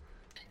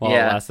while it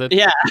lasted.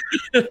 Yeah.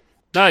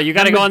 No, you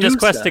got to go on this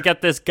quest to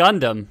get this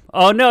Gundam.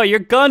 Oh no, your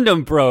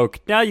Gundam broke.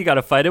 Now you got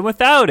to fight it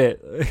without it.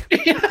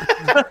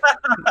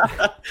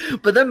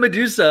 But then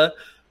Medusa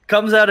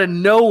comes out of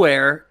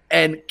nowhere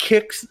and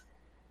kicks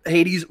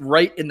Hades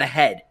right in the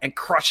head and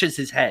crushes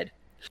his head.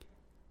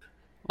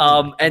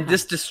 And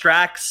this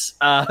distracts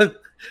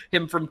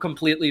him from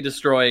completely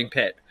destroying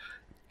Pit.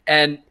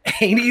 And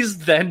Hades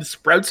then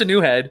sprouts a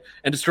new head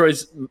and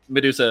destroys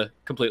Medusa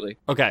completely.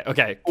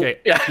 Okay.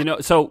 Yeah.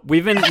 So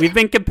we've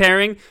been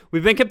comparing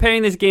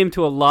this game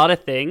to a lot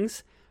of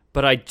things,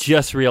 but I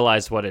just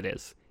realized what it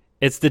is.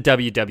 It's the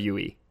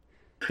WWE.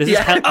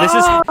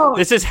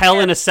 This is hell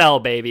in a cell,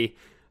 baby.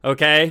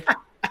 Okay?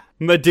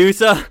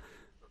 Medusa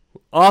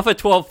off a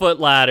 12-foot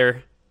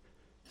ladder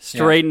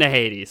straight into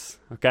Hades.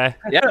 Okay?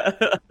 Yeah.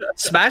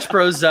 Smash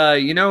Bros,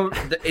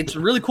 it's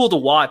really cool to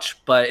watch,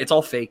 but it's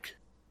all fake.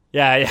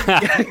 Yeah.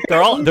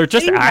 They're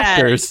just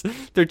actors.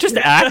 They're just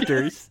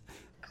actors.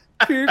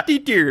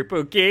 Derp,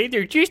 okay?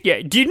 They're just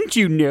didn't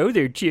you know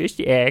they're just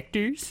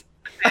actors?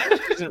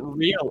 Isn't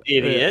real,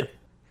 idiot.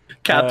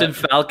 Captain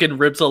Falcon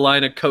rips a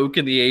line of coke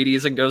in the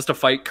 80s and goes to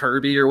fight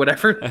Kirby or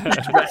whatever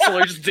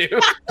wrestlers do.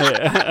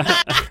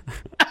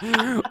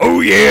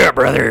 Oh yeah,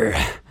 brother.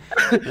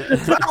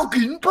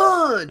 Falcon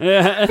Punch.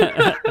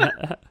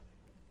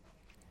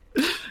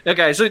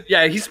 Okay, so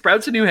yeah, he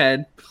sprouts a new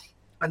head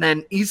and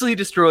then easily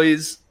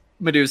destroys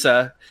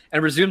Medusa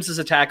and resumes his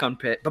attack on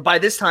Pit. But by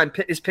this time,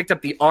 Pit has picked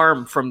up the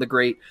arm from the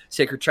great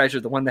sacred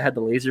treasure, the one that had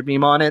the laser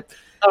beam on it.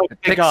 Oh,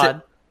 my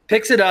God.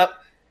 Picks it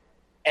up,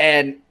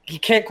 and he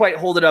can't quite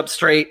hold it up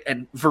straight,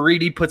 and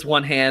Viridi puts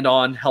one hand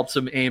on, helps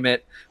him aim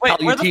it. Wait,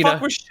 where the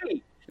fuck was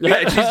she?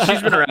 Yeah,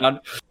 she's been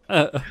around.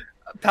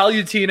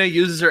 Palutena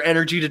uses her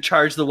energy to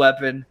charge the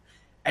weapon,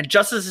 and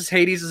just as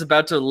Hades is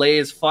about to lay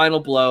his final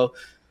blow,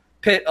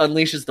 Pit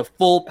unleashes the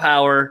full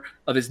power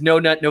of his No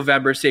Nut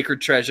November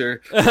sacred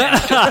treasure.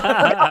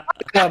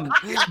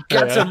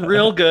 Gets him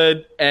real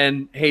good,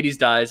 and Hades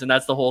dies, and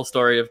that's the whole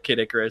story of Kid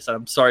Icarus.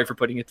 I'm sorry for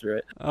putting you through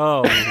it.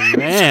 Oh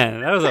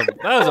man, that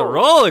was a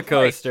roller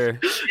coaster.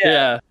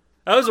 Yeah.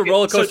 That was a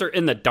roller coaster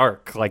in the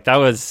dark. Like that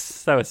was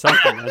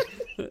something.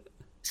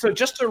 So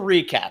just to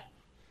recap,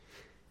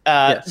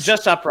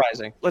 just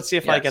Uprising. Let's see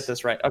if I get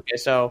this right. Okay,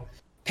 so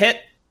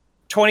Pit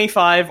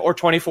 25 or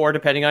 24,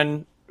 depending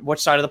on which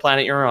side of the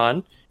planet you're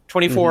on,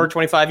 24,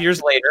 25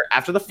 years later,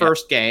 after the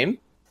first game,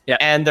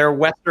 and their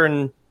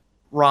Western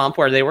romp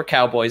where they were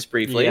cowboys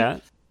briefly,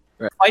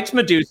 fights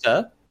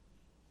Medusa,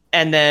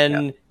 and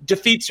then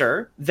defeats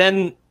her.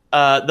 Then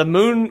the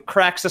moon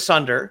cracks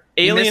asunder,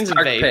 aliens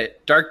invade.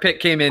 Dark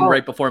Pit came in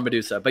right before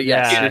Medusa, but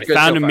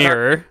found a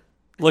mirror,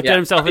 looked at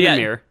himself in the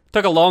mirror,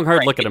 took a long,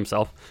 hard look at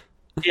himself.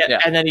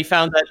 And then he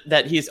found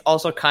that he's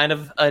also kind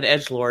of an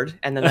edgelord,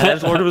 and then that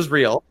edgelord was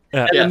real.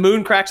 And the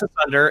moon cracks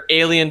asunder,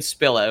 aliens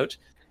spill out.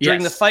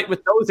 During the fight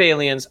with those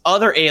aliens,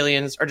 other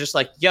aliens are just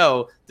like,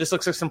 yo, this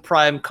looks like some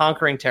prime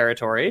conquering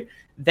territory.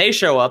 They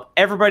show up,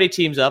 everybody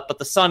teams up, but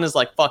the sun is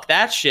like, fuck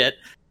that shit.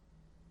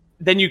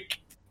 Then you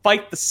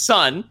fight the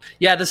sun.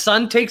 Yeah, the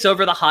sun takes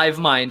over the hive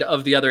mind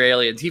of the other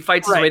aliens. He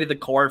fights his way to the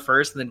core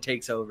first and then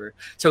takes over.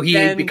 So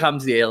he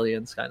becomes the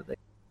aliens kind of thing.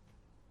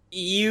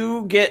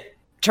 You get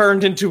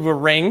turned into a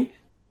ring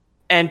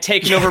and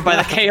taken over by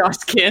the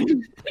Chaos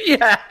Kin.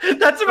 Yeah,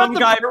 that's about the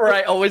part where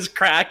I always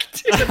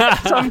cracked.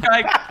 Some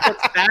guy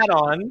puts that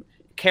on,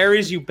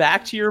 carries you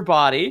back to your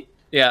body.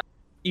 Yeah.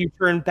 You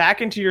turn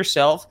back into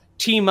yourself,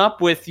 team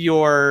up with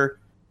your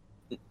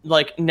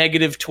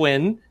negative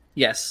twin.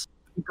 Yes.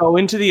 Go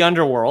into the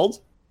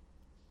underworld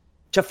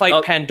to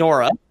fight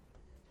Pandora.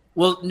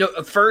 Well, no.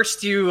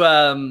 First, you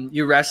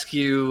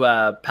rescue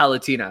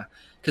Palutena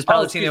because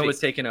Palutena was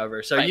taken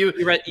over. So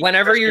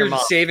whenever you're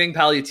saving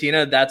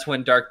Palutena, that's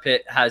when Dark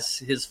Pit has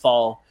his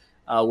fall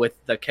with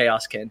the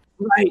Chaos Kin.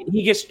 Right.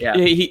 He gets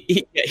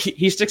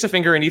he sticks a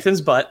finger in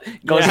Ethan's butt.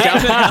 Goes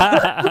down to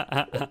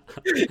hell.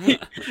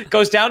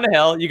 Goes down to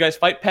hell. You guys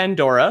fight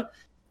Pandora,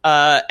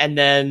 and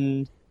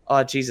then.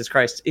 Oh, Jesus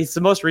Christ. It's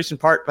the most recent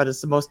part, but it's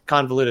the most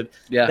convoluted.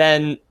 Yeah.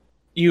 Then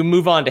you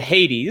move on to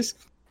Hades.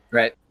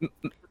 Right.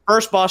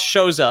 First boss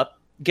shows up,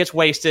 gets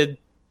wasted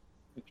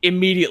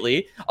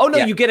immediately. Oh, no,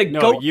 you get a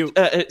you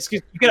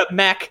get a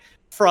mech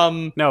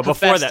from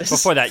before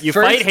that. You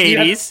fight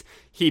Hades.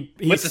 He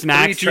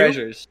smacks you.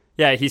 Treasures.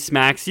 Yeah, he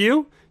smacks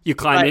you. You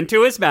climb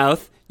into his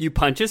mouth. You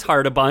punch his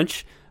heart a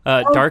bunch.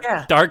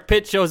 Dark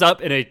Pit shows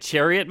up in a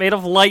chariot made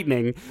of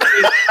lightning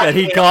that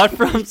he got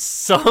from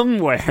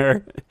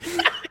somewhere.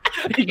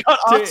 He got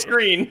off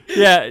screen.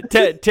 Yeah,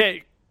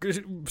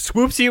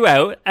 swoops you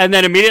out and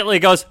then immediately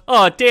goes,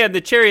 "Oh, damn,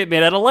 the chariot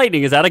made out of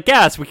lightning is out of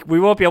gas. We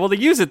won't be able to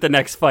use it the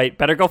next fight.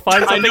 Better go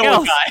find something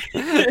else."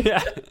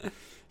 Yeah.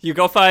 You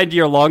go find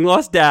your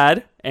long-lost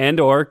dad and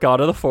or God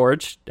of the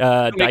Forge,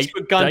 Dinotus?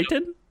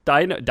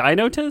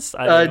 Dintos?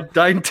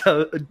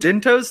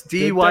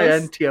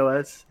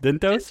 Dyntos?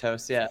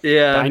 Dintos? Yeah.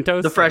 Yeah.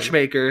 Dintos? The Fresh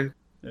Maker.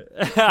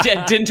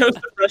 Dintos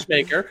the Fresh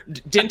Maker.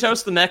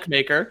 Dintos the Mech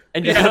Maker.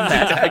 And you get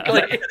a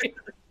mech.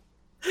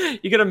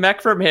 You get a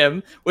mech from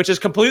him, which is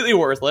completely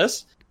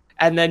worthless.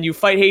 And then you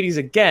fight Hades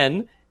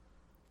again.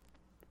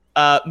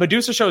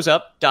 Medusa shows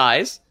up,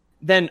 dies.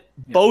 Then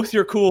both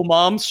your cool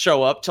moms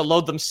show up to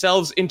load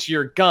themselves into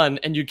your gun,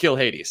 and you kill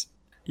Hades.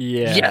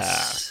 Yeah.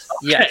 Yes.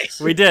 Yes.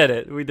 We did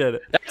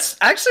it. That's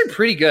actually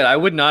pretty good. I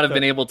would not have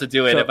been able to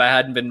do it if I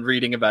hadn't been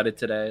reading about it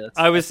today.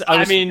 I was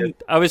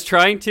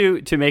trying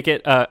to make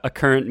it a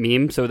current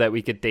meme so that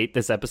we could date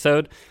this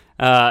episode.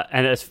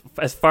 And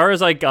as far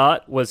as I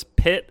got was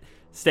Pitt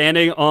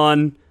standing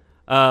on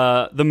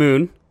the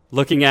moon,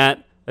 looking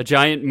at a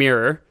giant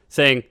mirror,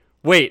 saying,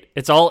 "Wait,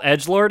 it's all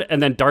Edgelord,"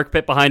 and then Dark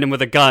Pit behind him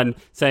with a gun,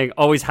 saying,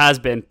 "Always has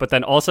been," but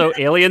then also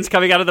aliens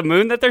coming out of the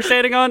moon that they're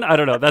standing on. I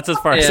don't know. That's as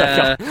far as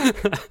I've gone.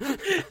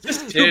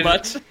 Just too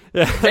much.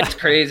 It's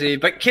crazy.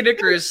 But Kid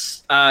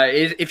Icarus,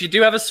 if you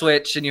do have a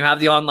Switch and you have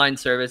the online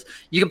service,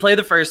 you can play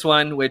the first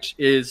one, which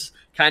is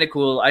kind of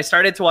cool. I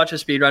started to watch a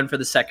speedrun for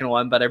the second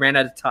one, but I ran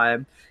out of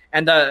time.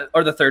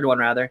 Or the third one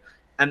rather,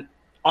 and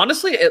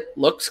honestly, it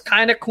looks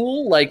kind of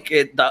cool. Like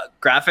the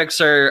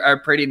graphics are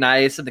pretty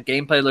nice, and the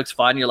gameplay looks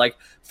fun. You're like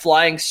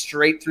flying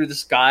straight through the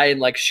sky and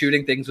like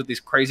shooting things with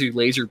these crazy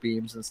laser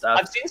beams and stuff.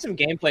 I've seen some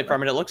gameplay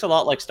from it. It looks a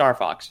lot like Star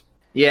Fox.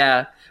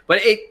 Yeah, but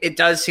it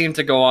does seem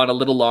to go on a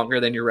little longer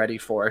than you're ready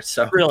for.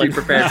 So really be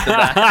prepared for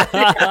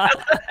that.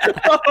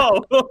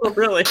 Oh,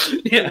 really?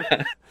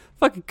 Yeah.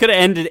 Fucking could have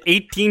ended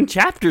 18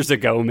 chapters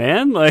ago,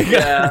 man. Like,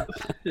 yeah.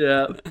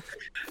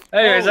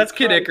 Anyways, that's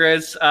Kid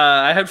Icarus.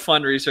 I had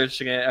fun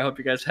researching it. I hope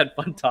you guys had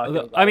fun talking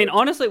about it. I mean,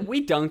 honestly,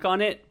 we dunk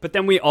on it, but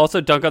then we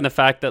also dunk on the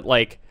fact that,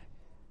 like,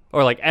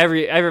 or like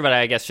everybody,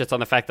 I guess, just on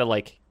the fact that,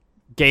 like,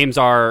 games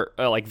are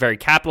like very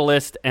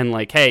capitalist and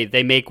like, hey,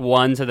 they make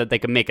one so that they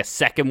can make a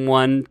second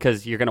one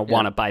because you're gonna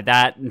want to buy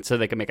that, and so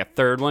they can make a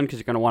third one because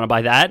you're gonna want to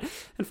buy that.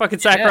 And fucking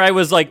Sakurai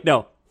was like,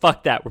 no,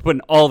 fuck that. We're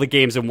putting all the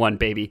games in one,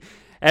 baby.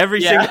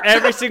 Every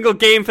single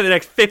game for the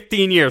next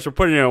 15 years, we're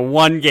putting it in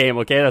one game,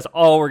 okay? That's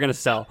all we're going to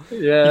sell.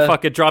 Yeah. You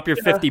fucking drop your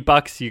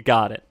 $50, you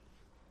got it.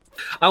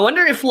 I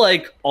wonder if,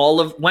 like,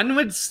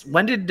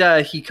 when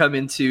did he come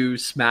into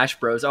Smash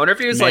Bros? I wonder if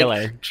he was,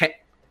 Melee.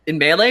 like, in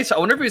Melee? So I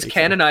wonder if he was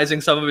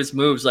canonizing some of his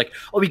moves. Like,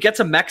 he gets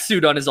a mech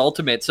suit on his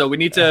ultimate, so we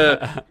need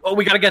to,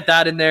 we got to get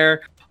that in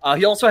there.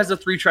 He also has the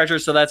 3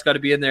 treasures, so that's got to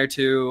be in there,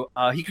 too.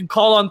 He can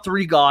call on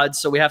 3 gods,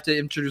 so we have to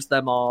introduce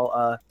them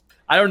all.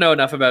 I don't know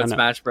enough about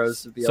Smash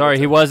Bros. To be Sorry,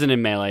 he wasn't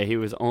in Melee. He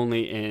was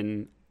only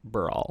in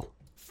Brawl.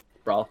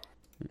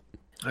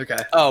 Okay.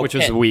 Oh, which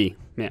was Wii.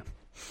 Yeah.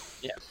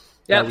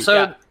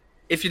 So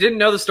if you didn't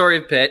know the story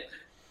of Pitt,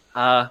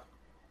 now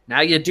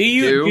you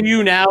do. Do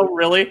you now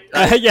really?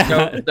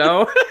 Yeah.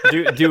 No.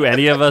 do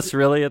any of us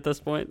really at this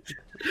point?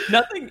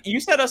 Nothing.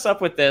 You set us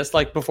up with this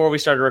like before we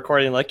started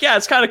recording. Like, yeah,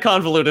 it's kind of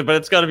convoluted, but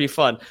it's got to be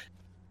fun.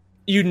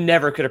 You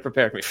never could have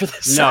prepared me for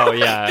this. No,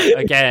 yeah.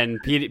 Again,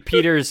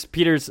 Peter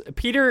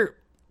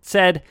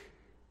said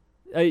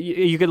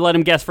you could let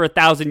him guess for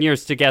 1,000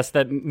 years to guess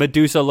that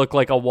Medusa looked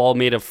like a wall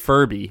made of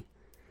Furby.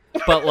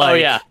 But like, oh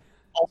yeah.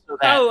 Also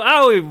that.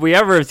 How have we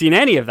ever seen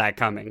any of that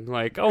coming?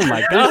 Like, oh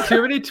my god, there's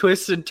too many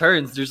twists and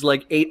turns. There's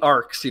like 8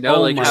 arcs, you know,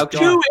 Oh like my how God.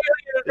 2 alien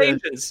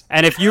invasions.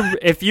 And if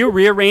you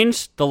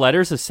rearrange the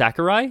letters of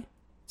Sakurai, it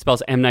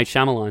spells M. Night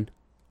Shyamalan.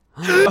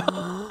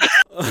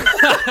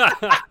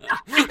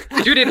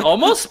 Dude, it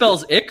almost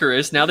spells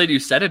Icarus now that you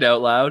said it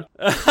out loud.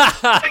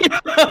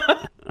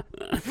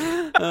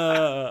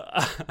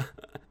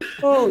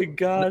 Holy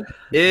God.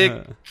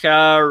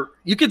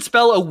 You could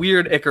spell a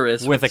weird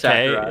Icarus with a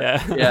Sakurai.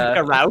 K. Yeah.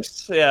 A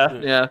rouse.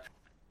 Yeah.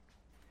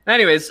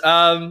 Anyways,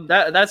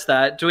 that's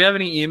that. Do we have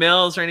any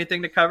emails or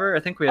anything to cover? I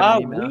think we have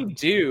an email. We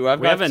do.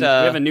 We have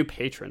a new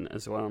patron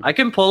as well. I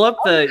can pull up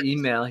the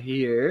email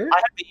here. I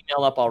have the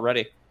email up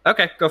already.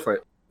 Okay, go for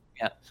it.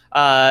 Yeah.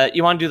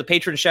 You want to do the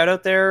patron shout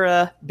out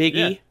there, Big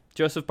Yeah. E?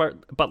 Joseph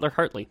Butler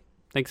Hartley.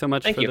 Thanks so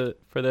much Thank for you.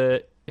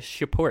 the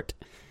support.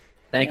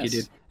 Thank you,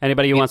 dude.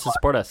 Anybody who wants to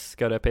support us,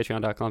 go to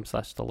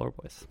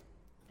patreon.com/theLoreBoys.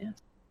 Yeah.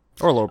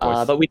 Or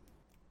Loreboys. But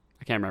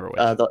I can't remember which.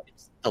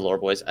 the Lore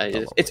Boys.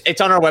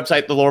 It's on our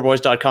website,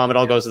 theloreboys.com. It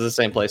all goes to the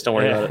same place. Don't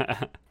worry about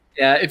it.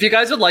 Yeah, if you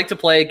guys would like to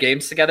play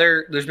games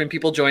together, there's been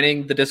people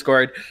joining the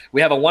Discord. We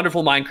have a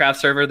wonderful Minecraft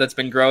server that's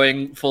been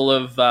growing full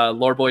of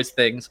Lore Boys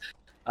things.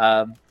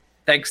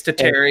 Thanks to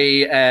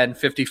Terry and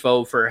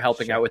 50Fo for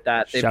helping out with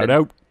that. Shout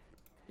out.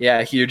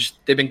 Yeah, huge.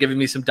 They've been giving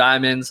me some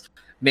diamonds,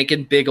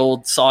 making big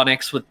old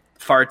Sonics with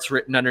farts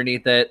written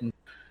underneath it, and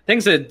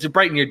things to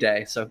brighten your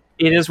day. So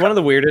It is one of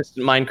the weirdest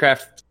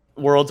Minecraft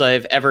worlds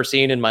I've ever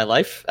seen in my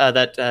life.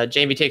 That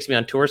Jamie takes me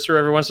on tours through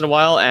every once in a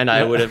while, and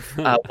I would have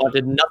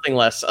wanted nothing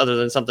less other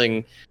than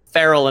something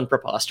feral and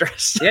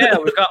preposterous. yeah,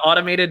 we've got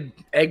automated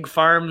egg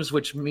farms,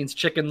 which means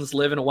chickens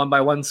live in a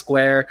 1x1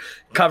 square,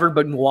 covered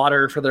in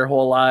water for their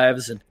whole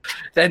lives, and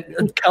then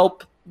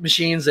kelp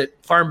machines that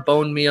farm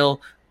bone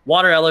meal,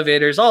 water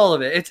elevators, all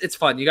of it. It's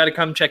fun. You got to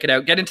come check it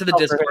out. Get into the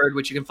Discord,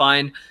 which you can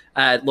find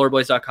at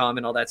loreboys.com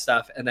and all that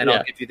stuff, and then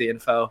I'll give you the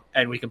info,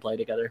 and we can play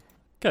together.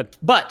 Good.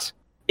 But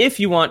if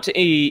you want to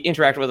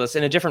interact with us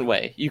in a different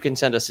way, you can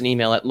send us an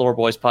email at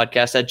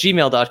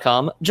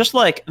loreboyspodcast@gmail.com, just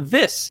like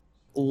this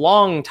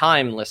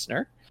long-time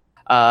listener.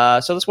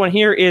 So this one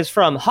here is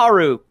from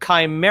Haru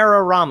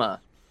Chimera Rama.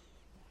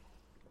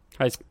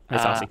 Hi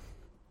Saucy.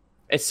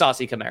 It's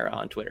Saucy Chimera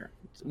on Twitter.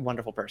 It's a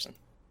wonderful person.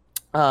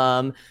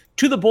 To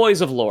the boys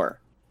of lore,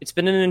 It's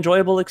been an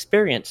enjoyable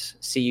experience.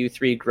 See you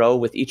three grow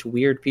with each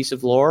weird piece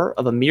of lore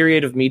of a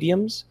myriad of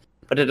mediums,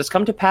 but it has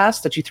come to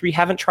pass that you three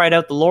haven't tried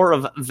out the lore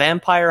of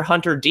Vampire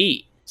Hunter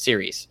D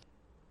series.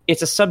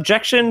 It's a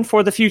subjection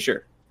for the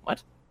future.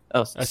 What?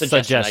 Oh,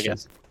 suggestion, I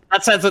guess.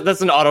 That's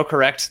an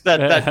autocorrect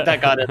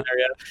that got in there.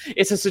 Yeah.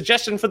 It's a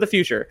suggestion for the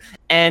future.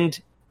 And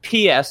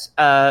P.S.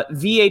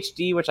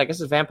 VHD, which I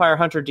guess is Vampire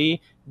Hunter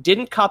D,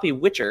 didn't copy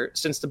Witcher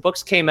since the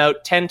books came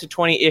out 10 to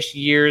 20-ish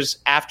years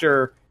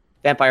after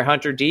Vampire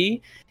Hunter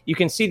D. You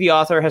can see the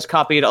author has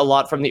copied a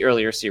lot from the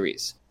earlier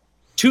series.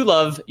 To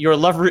love, your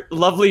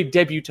lovely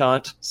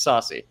debutante,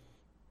 Saucy.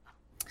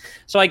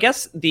 So I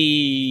guess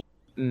the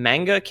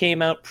manga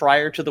came out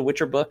prior to the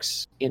Witcher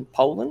books in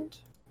Poland,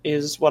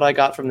 is what I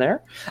got from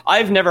there.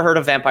 I've never heard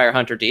of Vampire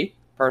Hunter D,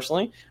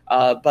 personally,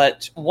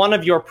 but one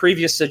of your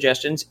previous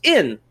suggestions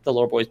in the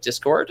Lore Boys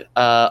Discord,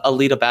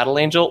 Alita Battle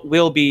Angel,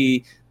 will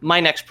be my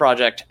next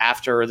project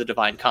after the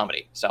Divine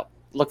Comedy. So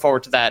look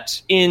forward to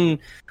that in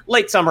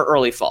late summer,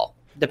 early fall,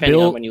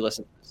 depending on when you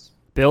listen to this.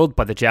 Billed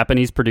by the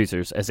Japanese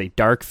producers as a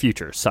dark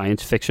future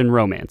science fiction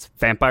romance,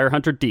 Vampire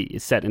Hunter D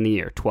is set in the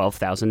year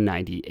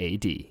 12,090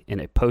 AD in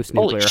a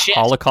post-nuclear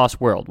Holocaust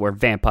world where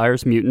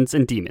vampires, mutants,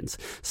 and demons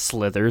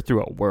slither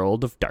through a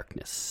world of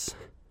darkness.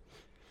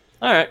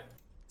 All right.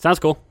 Sounds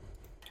cool.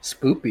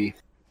 Spoopy.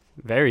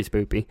 Very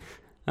spoopy.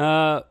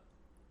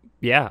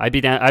 Yeah, I'd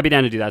be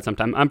down to do that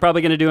sometime. I'm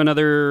probably going to do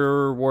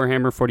another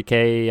Warhammer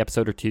 40k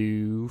episode or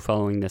two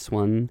following this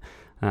one.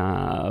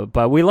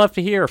 But we love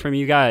to hear from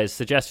you guys,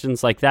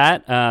 suggestions like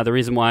that. The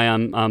reason why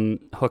I'm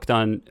hooked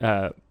on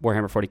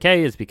Warhammer 40k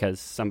is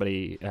because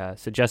somebody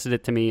suggested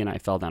it to me, and I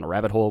fell down a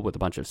rabbit hole with a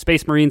bunch of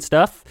Space Marine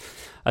stuff,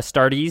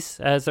 Astartes,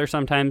 as they're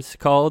sometimes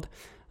called.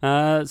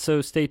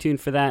 So stay tuned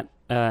for that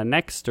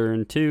next or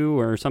in 2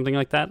 or something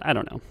like that. I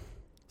don't know.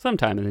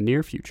 Sometime in the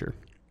near future.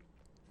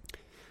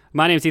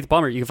 My name is Ethan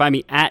Palmer. You can find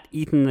me at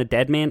Ethan the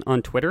Deadman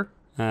on Twitter.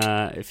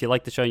 If you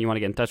like the show and you want to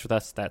get in touch with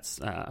us, that's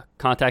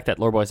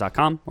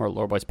contact@loreboys.com or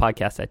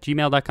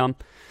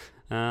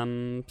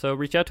loreboyspodcast@gmail.com. So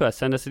reach out to us,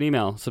 send us an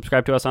email,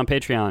 subscribe to us on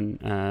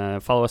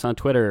Patreon, follow us on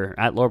Twitter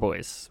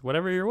 @loreboys.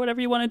 Whatever you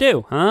want to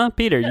do, huh?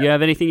 Peter, you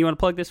have anything you want to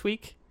plug this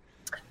week?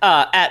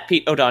 At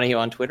Pete O'Donohue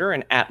on Twitter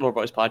and at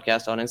Loreboys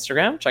Podcast on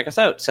Instagram. Check us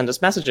out. Send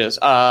us messages.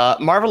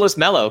 Marvelous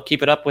Mellow.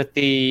 Keep it up with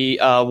the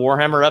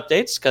Warhammer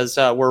updates because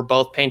we're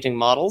both painting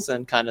models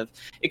and kind of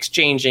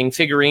exchanging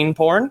figurine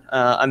porn.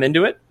 I'm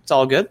into it. It's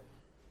all good.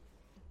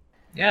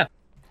 Yeah.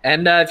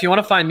 And if you want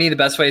to find me, the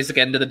best way is to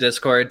get into the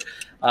Discord.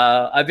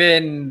 I've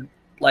been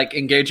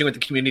engaging with the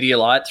community a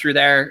lot through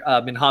there.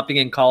 I've been hopping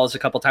in calls a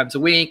couple times a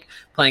week,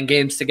 playing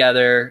games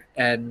together,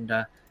 and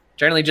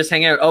generally just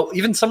hang out. Oh,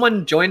 even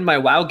someone joined my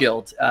WoW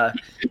guild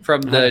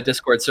from the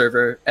Discord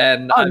server.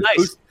 And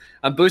nice.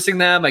 I'm boosting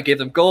them. I gave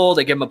them gold.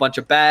 I gave them a bunch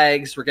of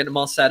bags. We're getting them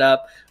all set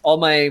up. All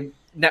my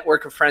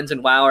network of friends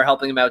in WoW are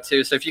helping them out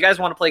too. So if you guys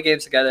want to play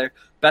games together,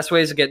 best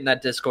way is to get in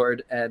that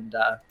Discord, and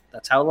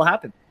that's how it'll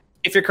happen.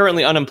 If you're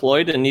currently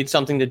unemployed and need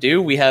something to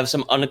do, we have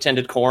some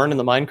unattended corn in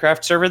the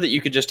Minecraft server that you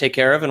could just take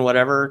care of and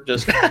whatever.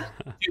 Just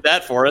do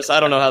that for us.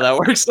 I don't know how that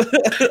works.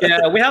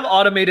 Yeah, we have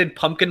automated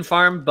pumpkin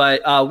farm,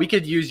 but we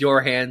could use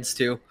your hands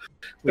too.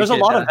 There's a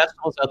lot of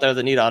vegetables out there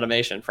that need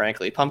automation,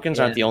 frankly. Pumpkins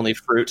aren't the only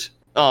fruit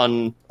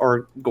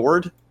or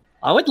gourd.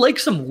 I would like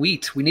some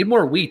wheat. We need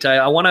more wheat.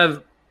 I want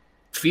to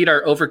feed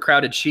our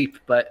overcrowded sheep,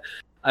 but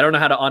I don't know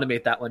how to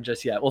automate that one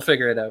just yet. We'll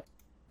figure it out.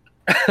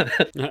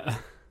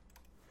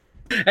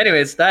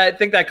 Anyways, I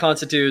think that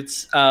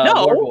constitutes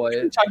Lore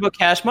Boy. Talk about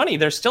Cash Money.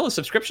 There's still a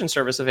subscription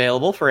service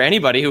available for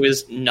anybody who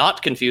is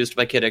not confused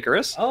by Kid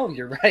Icarus. Oh,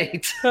 you're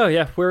right. Oh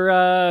yeah,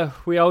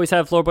 we always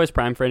have Lore Boys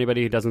Prime for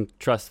anybody who doesn't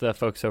trust the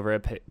folks over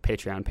at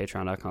Patreon,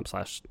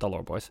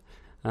 patreon.com/theloreboys.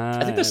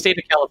 I think the state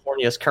of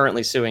California is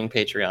currently suing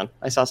Patreon.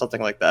 I saw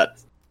something like that.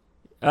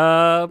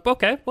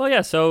 Okay. Well, yeah.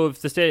 So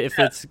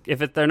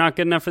if they're not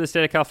good enough for the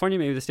state of California,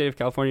 maybe the state of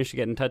California should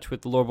get in touch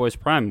with the Lore Boys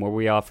Prime, where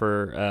we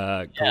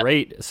offer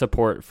great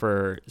support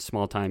for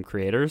small-time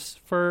creators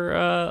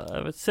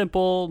for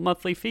simple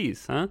monthly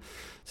fees. Huh?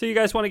 So you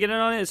guys want to get in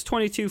on it? It's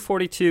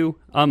 $22.42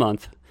 a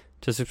month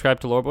to subscribe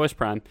to Lore Boys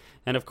Prime,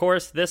 and of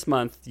course, this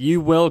month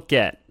you will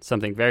get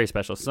something very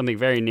special, something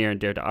very near and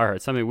dear to our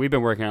hearts, something we've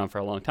been working on for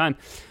a long time.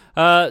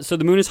 So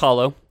the moon is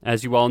hollow,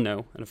 as you all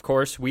know. And of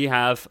course, we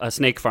have a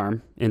snake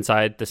farm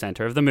inside the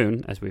center of the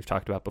moon, as we've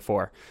talked about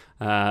before.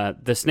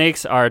 The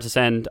snakes are to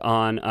send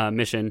on a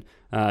mission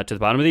to the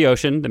bottom of the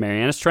ocean, the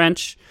Marianas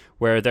Trench,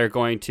 where they're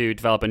going to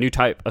develop a new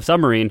type of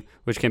submarine,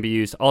 which can be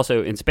used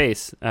also in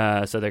space.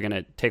 So they're going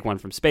to take one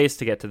from space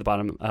to get to the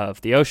bottom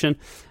of the ocean,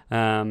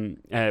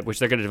 which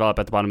they're going to develop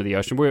at the bottom of the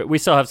ocean. We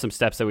still have some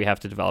steps that we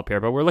have to develop here,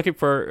 but we're looking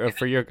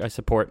for your guys'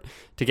 support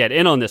to get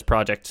in on this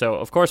project. So,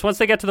 of course, once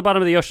they get to the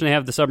bottom of the ocean, they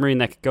have the submarine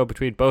that could go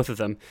between both of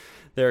them.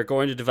 They're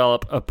going to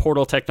develop a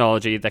portal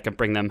technology that can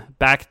bring them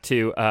back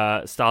to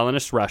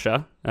Stalinist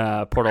Russia,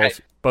 portals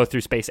both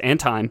through space and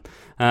time.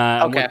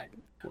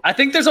 I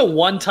think there's a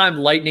one-time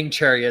lightning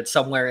chariot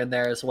somewhere in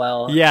there as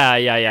well.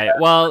 Yeah.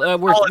 Well,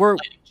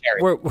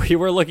 we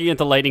were looking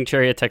into lightning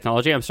chariot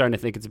technology. I'm starting to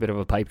think it's a bit of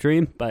a pipe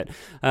dream, but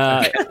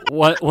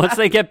once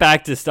they get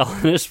back to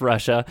Stalinist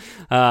Russia,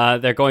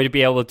 they're going to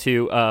be able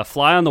to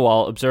fly on the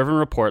wall, observe and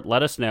report,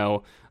 let us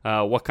know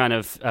what kind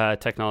of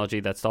technology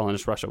that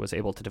Stalinist Russia was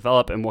able to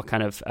develop and what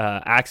kind of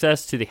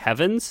access to the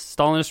heavens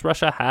Stalinist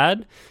Russia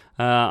had.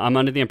 I'm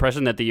under the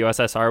impression that the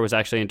USSR was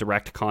actually in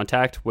direct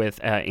contact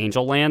with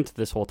Angel Land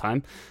this whole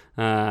time.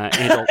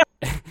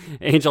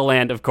 Angel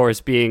Land, of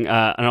course, being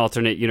an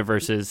alternate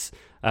universe's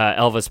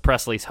Elvis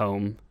Presley's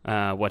home,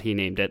 what he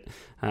named it.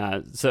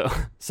 So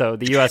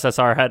the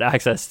USSR had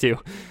access to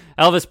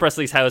Elvis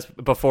Presley's house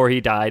before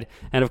he died.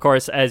 And of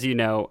course, as you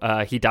know,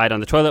 he died on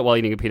the toilet while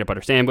eating a peanut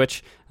butter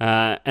sandwich.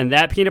 And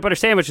that peanut butter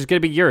sandwich is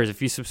going to be yours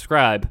if you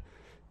subscribe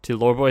to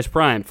Lord Boys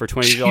Prime for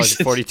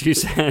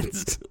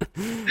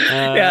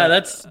 $20.42. Yeah,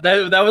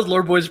 that was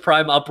Lord Boys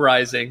Prime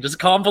Uprising, just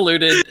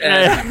convoluted,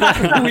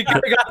 and we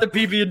got the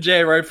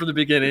PB&J right from the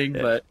beginning.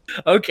 But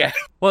okay,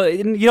 well,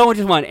 you don't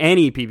just want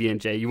any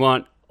PB&J. You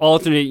want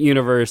alternate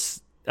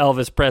universe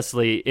Elvis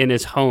Presley in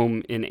his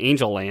home in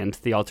Angel Land,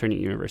 the alternate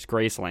universe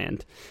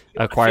Graceland,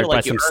 acquired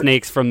by some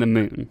snakes from the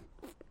moon.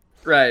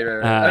 Right.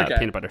 Okay.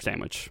 Peanut butter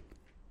sandwich.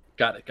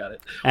 Got it.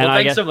 And well,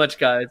 thanks so much,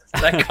 guys.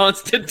 That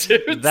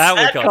constitutes.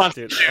 that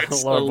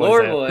constitutes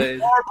Lord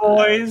Boys.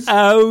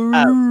 Oh.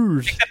 I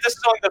think that this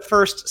is only the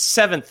first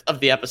 7th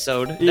of the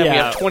episode. Then we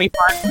have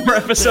 25 more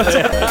episodes.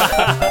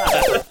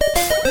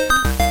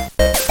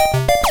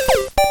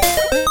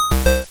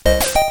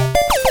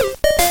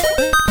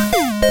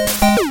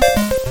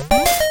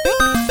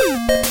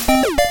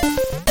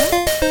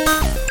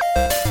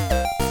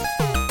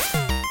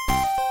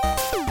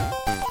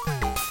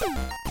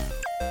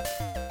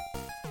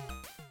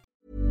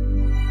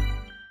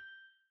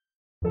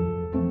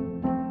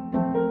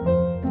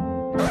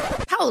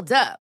 Hold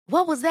up.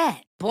 What was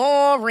that?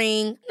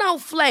 Boring. No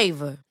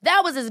flavor.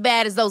 That was as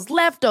bad as those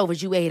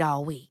leftovers you ate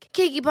all week.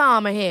 Keke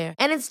Palmer here,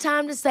 and it's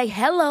time to say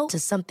hello to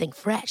something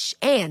fresh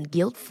and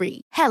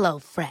guilt-free. Hello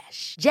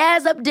Fresh.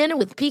 Jazz up dinner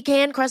with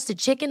pecan-crusted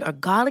chicken or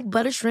garlic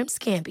butter shrimp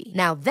scampi.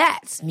 Now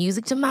that's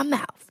music to my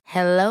mouth.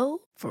 Hello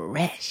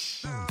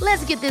Fresh.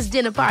 Let's get this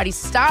dinner party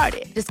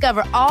started.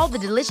 Discover all the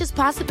delicious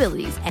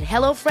possibilities at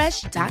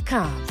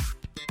HelloFresh.com.